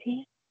ان میں سے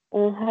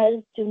ہر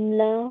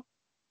جملہ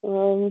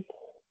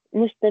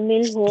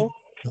مشتمل ہو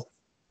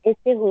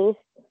ایسے حروف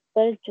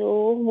پر جو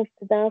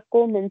مبتدا کو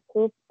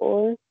منصوب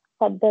اور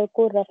خبر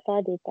کو رفع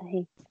دیتا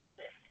ہے.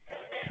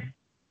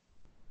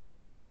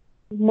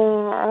 مع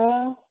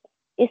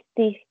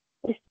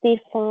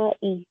استفاء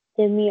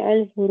جمیع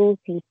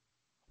الحروف،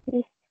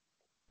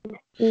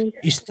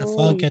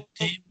 استفاء کہتے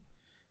ہیں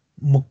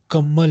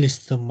مکمل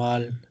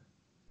استعمال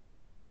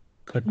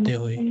کرتے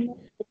ہوئے،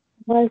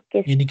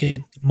 یعنی کہ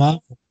تمام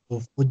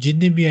حروف وہ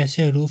جتنے بھی ایسے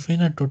حروف ہیں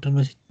نا، ٹوٹل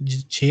میں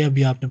 6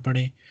 ابھی آپ نے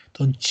پڑھے، تو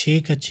ان 6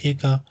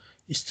 کا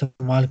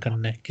استعمال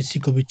کرنا ہے، کسی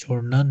کو بھی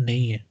چھوڑنا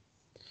نہیں ہے،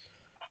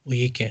 وہ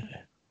یہ کہہ رہا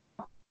ہے.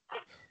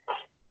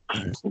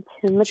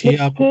 مطلب 6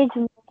 آپ 6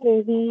 جملے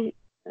ہی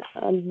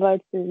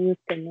ورڈ یوز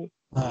کرنے.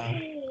 ہاں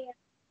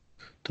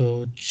تو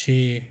 6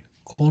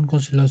 کون کون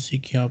سے لفظ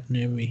سیکھے آپ نے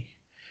ابھی؟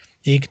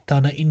 ایک تھا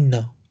نا ان،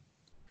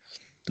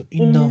 تو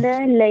ان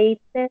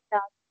لیت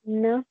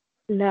لکن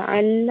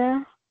لعل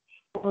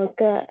اور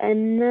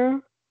کأن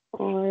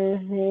اور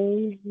ہے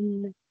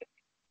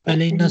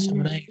پہلے ان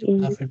سمجھائیں گے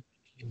پھر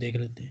دیکھ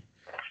لیتے ہیں.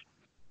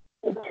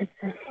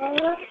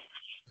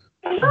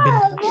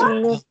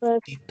 بالکل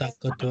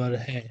طاقتور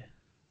ہے.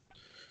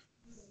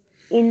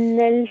 ان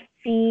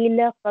الفیل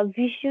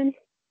قوی،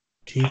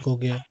 ٹھیک ہو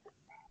گیا.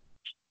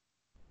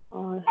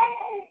 اور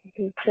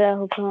دوسرا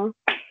ہوگا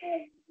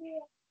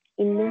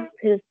ان،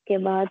 پھر اس کے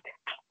بعد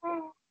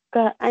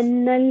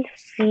کأن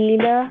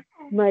الفیل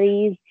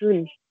مریض،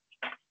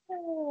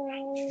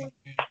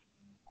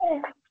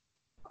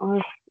 اور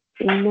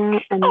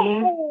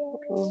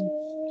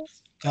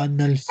کان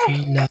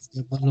الفیل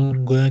جبل،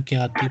 گویا کہ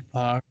ہاتھی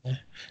پہاڑ ہے،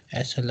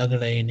 ایسا لگ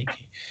رہا ہے. یعنی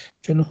کہ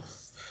چلو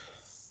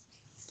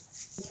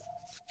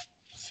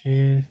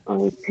پھر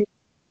اور پھر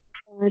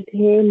بعد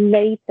ہے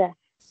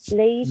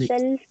لیت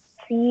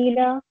الفیل،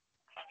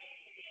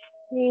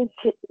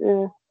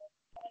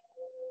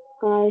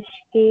 کاش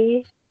کے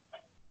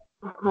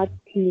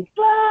ہاتھی.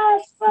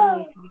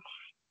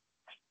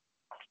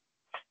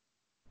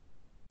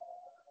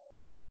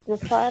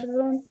 مفر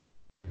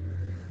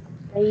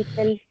لیت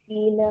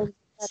الفیل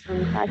مفر،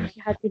 کاش کے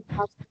ہاتھی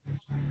بھاگ.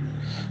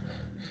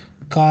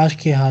 کاش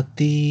کے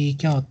ہاتھی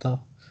کیا ہوتا؟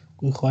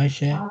 کوئی خواہش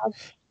ہے؟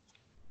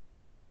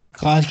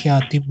 کاش کے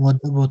ہاتھی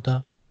مؤدب ہوتا.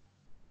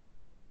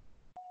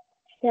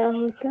 کیا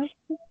ہوتا؟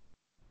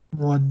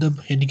 مؤدب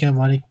یعنی کہ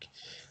ہمارے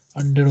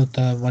انڈر ہوتا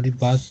ہے، ہماری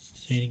بات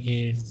سے یعنی کہ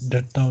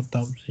ڈرتا ہوتا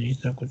ہم سے،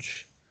 ایسا کچھ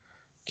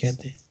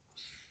کہتے ہیں.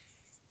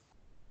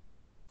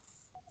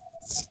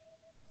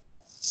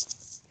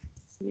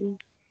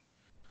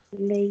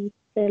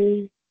 لیت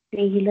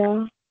الفیل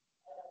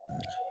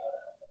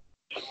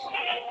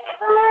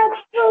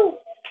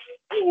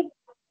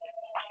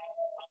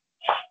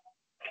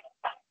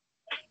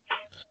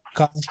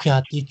کاش کے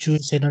ہاتھی چوہے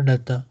سے نہ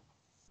ڈرتا.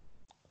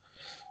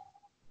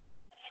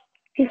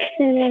 کس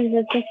سے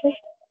ڈرتا ہے؟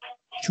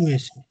 چوہے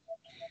سے.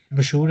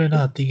 مشہور ہے نا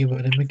ہاتھی کے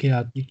بارے میں کہ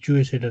ہاتھی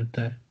چوہے سے ڈرتا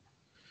ہے.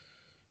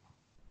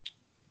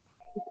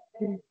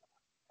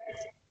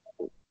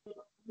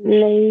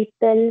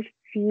 لیت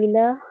الفیل،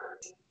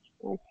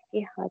 کاش کے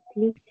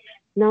ہاتھی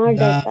نہ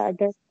ڈرتا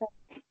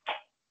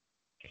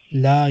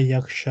لا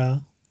یخشا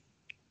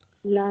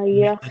لا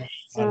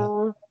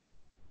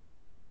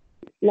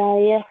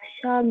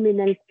یخشا من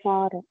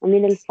الفار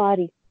من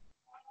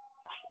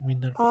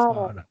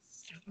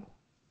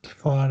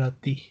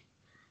الفارتی.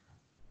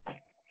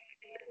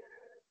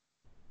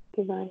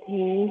 کے بعد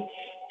ہے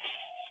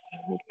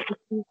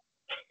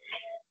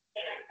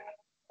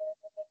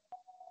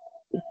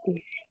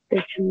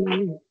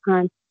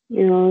ہاں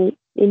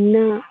ان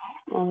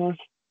اور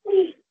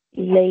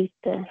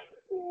لیت.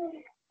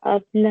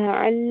 اب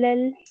لعل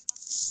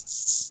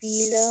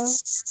الفیل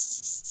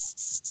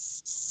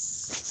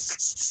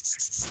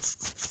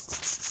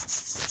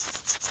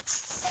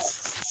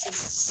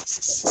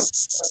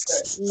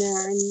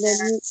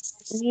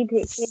امید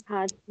ہے کہ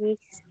ہاتھی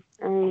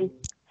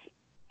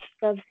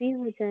قوی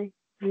ہو جائے.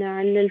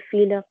 لعل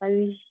الفیل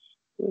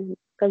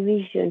قوی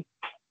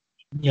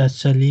یا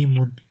سلیم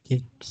کہ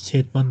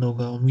صحت مند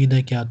ہوگا، امید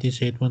ہے کہ ہاتھی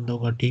صحت مند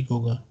ہوگا، ٹھیک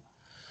ہوگا.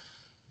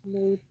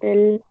 لیت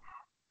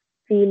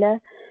الفیل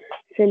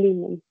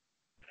سلیم.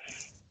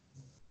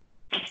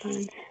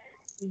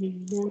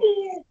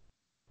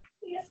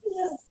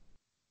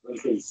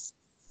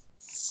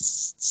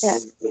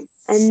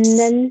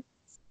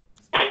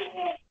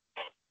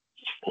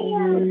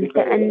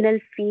 كأن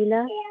الفيل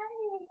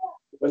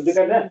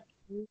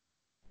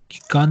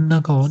کاننا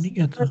کا ہو نہیں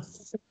کیا تھا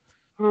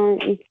ہاں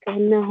اس کا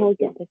نہ ہو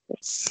گیا تھا سر.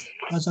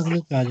 بس اگلے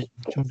پہ آ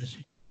جائیں چھوٹے سے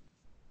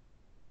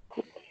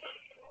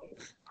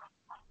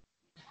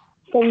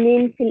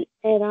تمرین فی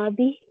الإعراب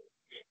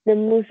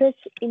نموذج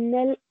ان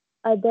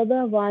الادب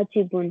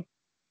واجب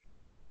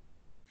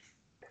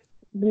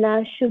بلا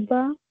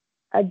شبہ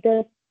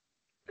ادب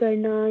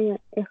کرنا یا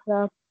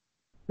اخلاق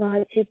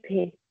واجب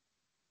ہے.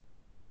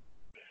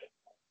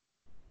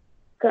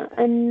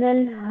 کأن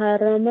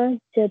الحرم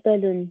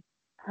جبل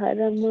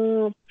حرم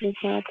اپنے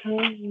ساتھ ہے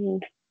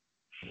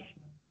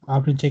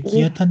آپ نے چیک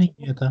کیا تھا نہیں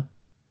کیا تھا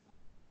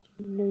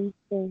نہیں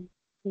سر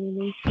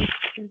نہیں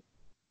سر.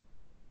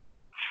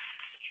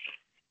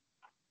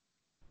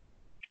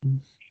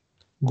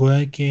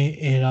 گویا کہ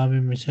احرام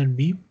مصر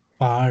بھی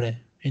پہاڑ ہے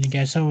یعنی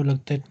کیسا وہ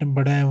لگتا ہے اتنا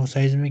بڑا ہے وہ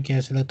سائز میں کہ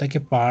ایسا لگتا ہے کہ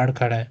پہاڑ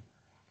کھڑا ہے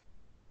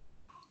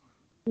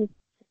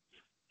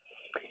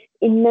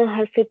ان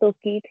حرف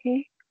توکید ہے.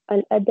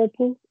 الادب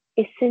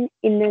اسم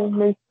ان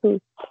منصوب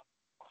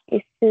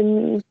اسم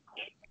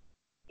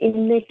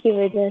ان کی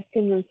وجہ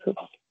سے منصوب.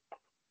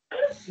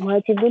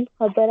 واجب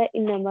خبر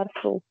ان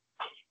مرفوع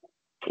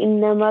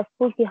ان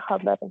مرفوع کی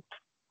خبر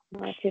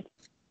واجب.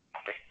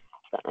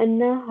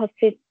 کأن حرف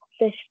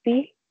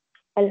تشبیہ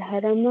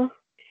الحرم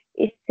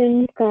اسم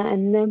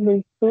کأن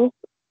منصوب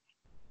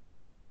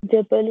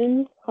جبل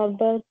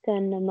خبر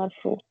کأن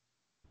مرفوع.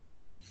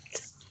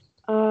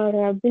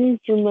 اعراب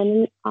الجمل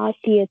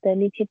الآتیہ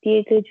نیچے دیے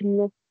گئے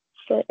جملوں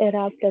پر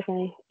اعراب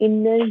لگائیں.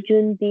 ان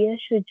الجندی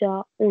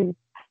شجاعون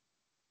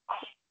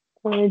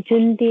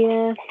جندیہ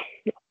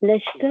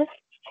لشکر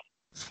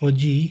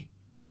فوجی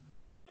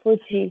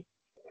فوجی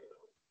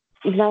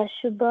لا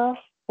شبہ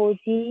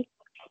فوجی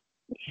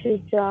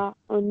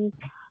شجاعون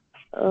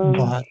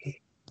بہادر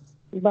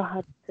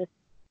بہادر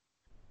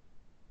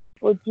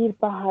فوجی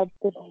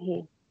بہادر ہے.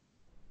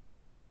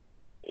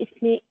 اس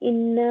میں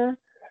ان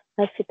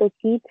حرف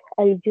توکید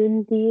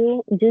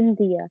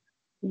جندیہ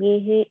یہ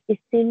ہے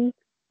اسم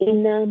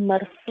ان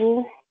مرفوع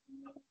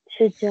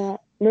شجاع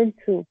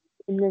منصوب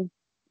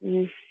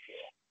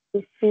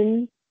اسم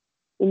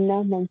ان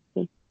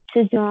منصوب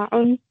شجاع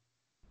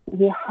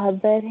یہ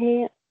خبر ہے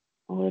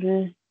اور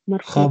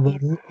مرفوع خبر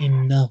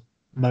ان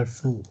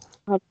مرفوع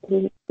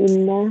خبر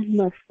ان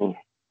مرفوع.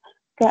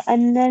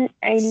 کأن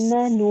العلم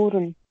نور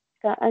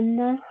کأن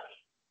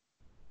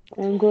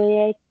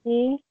گویا کہ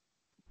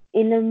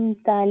علم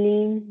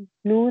تعلیم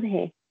نور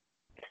ہے.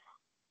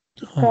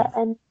 ہاں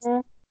کأن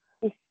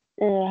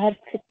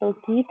حرف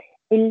توکید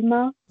علم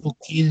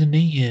توکید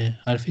نہیں ہے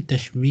حرف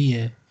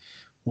تشبیہ ہے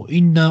وہ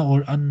انا اور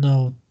انا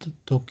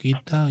توکید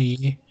تھا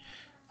یہ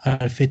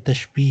حرف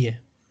تشبیہ ہے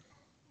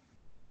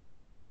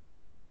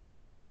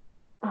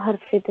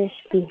حرف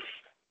تشبیہ.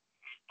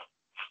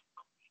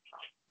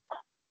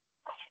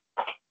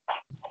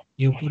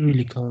 یہ اوپر بھی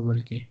لکھا ہوا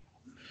بلکہ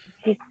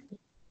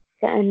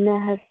کأن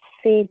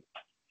حرف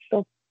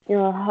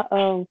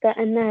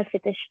کأن حرف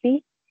تشبیہ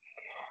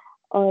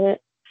اور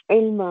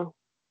علم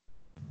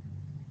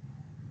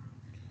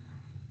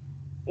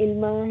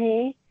ہے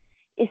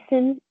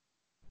اسم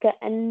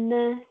کأن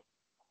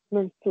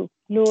منصوب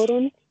نور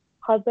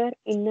خبر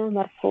ان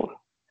مرفوع.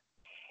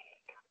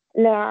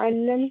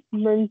 لعل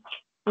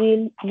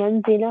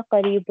المنزل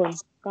قریب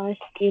کاش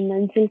کی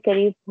منزل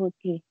قریب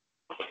ہوتی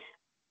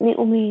میں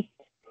امید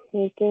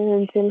ہے کہ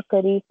منزل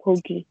قریب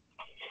ہوگی.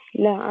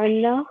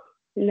 لعل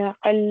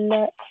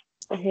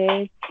ہے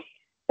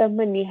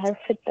تمنی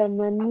حرف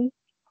تمنی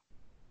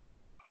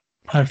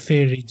حرف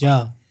رجا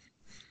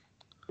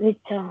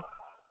رجا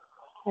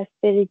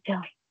حرف رجا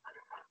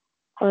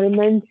اور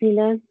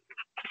منزلہ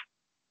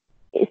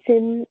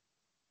اسم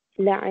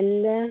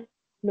لعل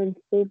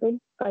منصوب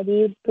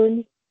قریب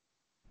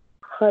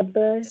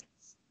خبر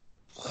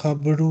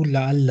خبر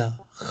لعل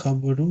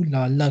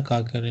کا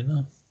کرے نا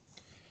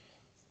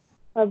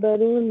خبر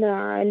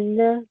لعل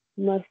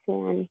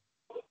مرفوع.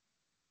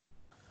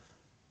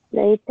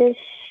 لیت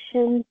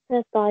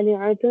الشمس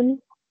طالعة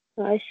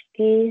کاش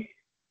کی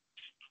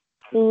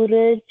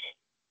سورج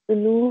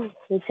طلوع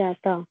ہو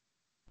جاتا.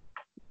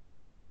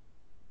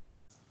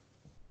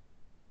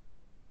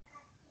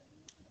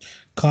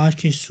 کاش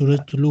کی سورج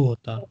طلوع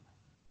ہوتا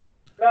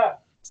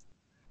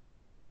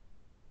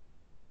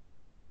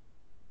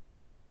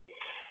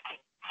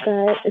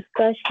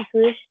کاش کی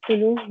سورج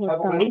طلوع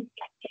ہوتا.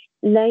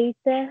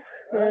 لیت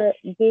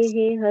یہ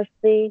ہے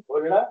حرف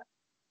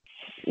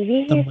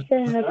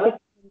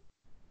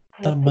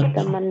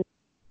تمنا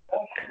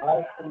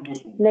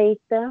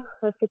لیت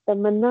حرف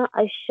تمنا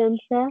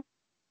الشمس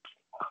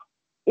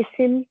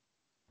اسم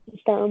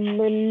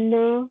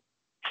تمنا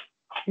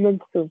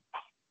منصوب.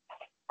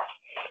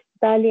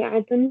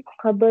 طالعة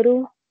خبر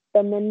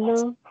تمنا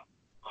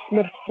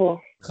مرفوع.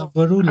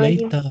 خبر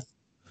لیتا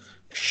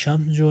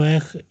شمس جو ہے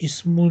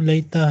اسم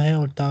لیتا ہے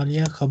اور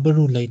تالیہ خبر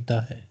لیتا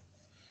ہے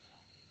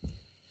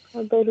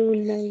خبر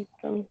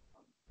لیتا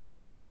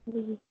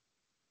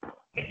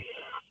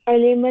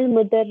علم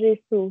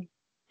المدرس،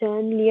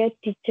 جان لیا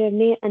ٹیچر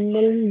نے ان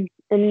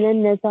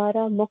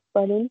النظارہ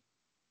مقبل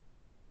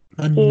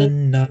ان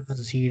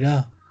الناظرہ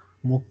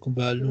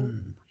مقبل،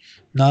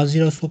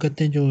 ناظرہ اس کو کہتے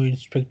ہیں جو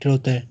انسپیکٹر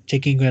ہوتا ہے،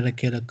 چیکنگ وغیرہ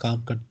کے کام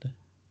کرتا ہے.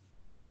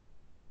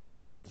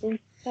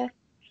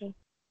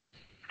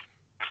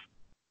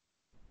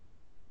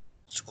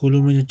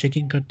 اسکولوں میں جو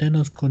چیکنگ کرتے ہیں نا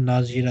اس کو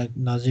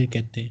ناظر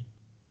کہتے ہیں.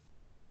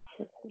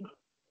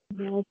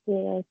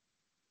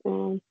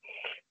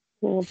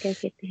 کیا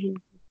کہتے ہیں؟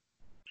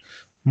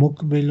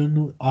 مقبل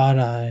آ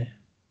رہا ہے،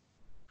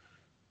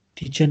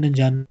 ٹیچر نے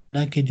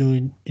جانا کہ جو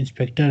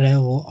انسپیکٹر ہے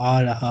وہ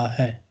آ رہا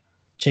ہے،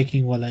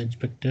 چیکنگ والا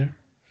انسپیکٹر،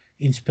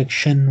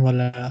 انسپیکشن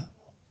والا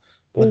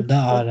بندہ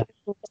آ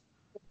رہا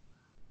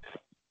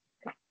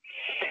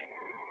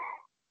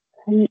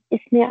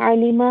اس میں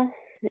عالمہ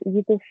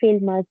یہ تو فعل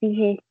ماضی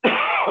ہے،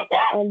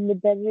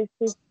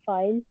 المدرس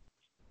فاعل،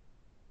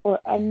 اور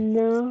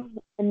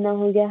انہ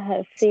ہو گیا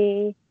حرف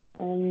ہے.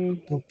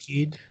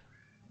 توکید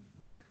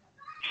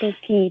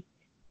تاکید،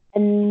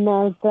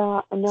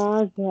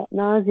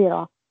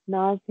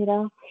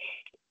 ناظرہ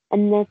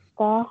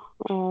انتا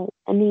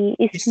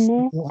اسم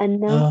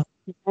انا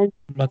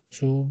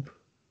مقصوب،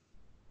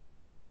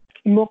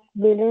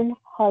 مقبل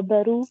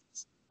خبر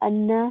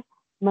انا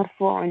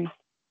مرفوع،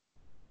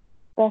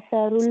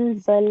 كثر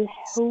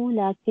البلح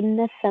لكن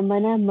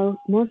الثمن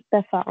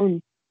مرتفع،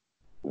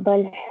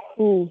 بلح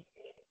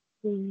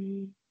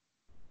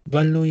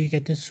بلو یہ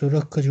کہتے ہیں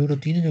سرخ کھجور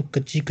ہوتی ہے نا، جو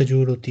کچی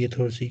کھجور ہوتی ہے،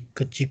 تھوڑی سی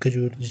کچی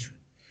کھجور،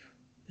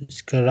 اس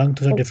کا رنگ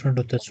تھوڑا ڈفرینٹ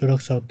ہوتا ہے،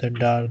 سرخ سا ہوتا ہے،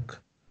 ڈارک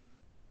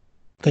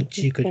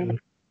کچی کھجور.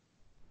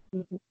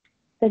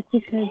 کچی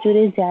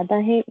کھجوریں زیادہ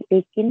ہے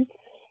لیکن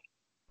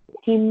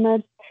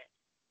قیمت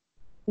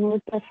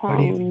مرتفع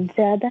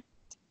زیادہ،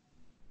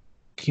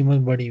 قیمت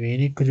بڑی ہوئی ہے،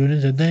 یعنی کھجوریں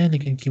زیادہ ہیں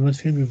لیکن قیمت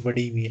پھر بھی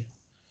بڑی ہوئی ہے،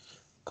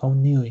 کم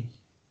نہیں ہوئی.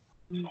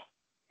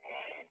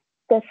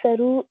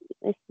 کسرو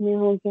اس میں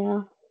ہو گیا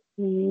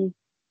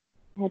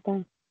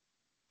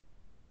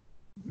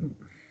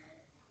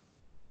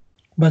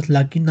بس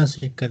لیکن نہ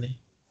سے کریں.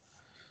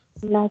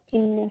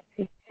 لیکن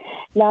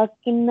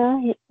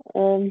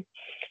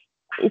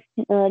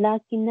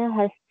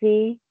حرف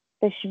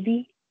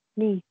تشبیہ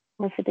نہیں،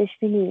 حرف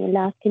تشبیہ نہیں ہے،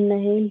 لیکن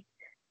ہے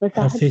حرف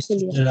وضاحت کے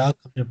لیے. استدراک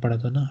ہم نے پڑھا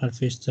تھا نا، حرف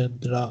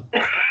استدراک.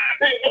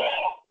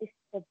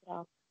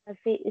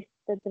 حرف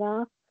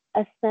استدراک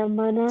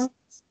الثمنہ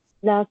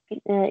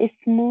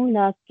اسم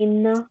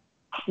لیکن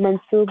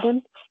منصوب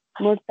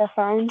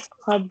مرتفع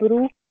خبر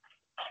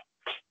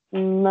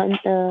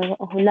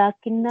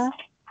لیکن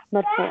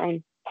مرفوع.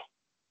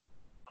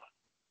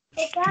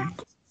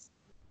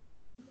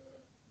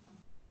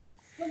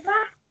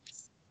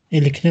 یہ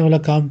لکھنے والا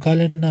کام کر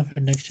لینا،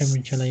 پھر نیکسٹ ٹائم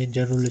انشاءاللہ یہ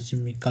جر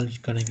الاسم کل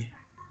کریں گے.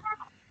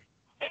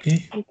 اوکے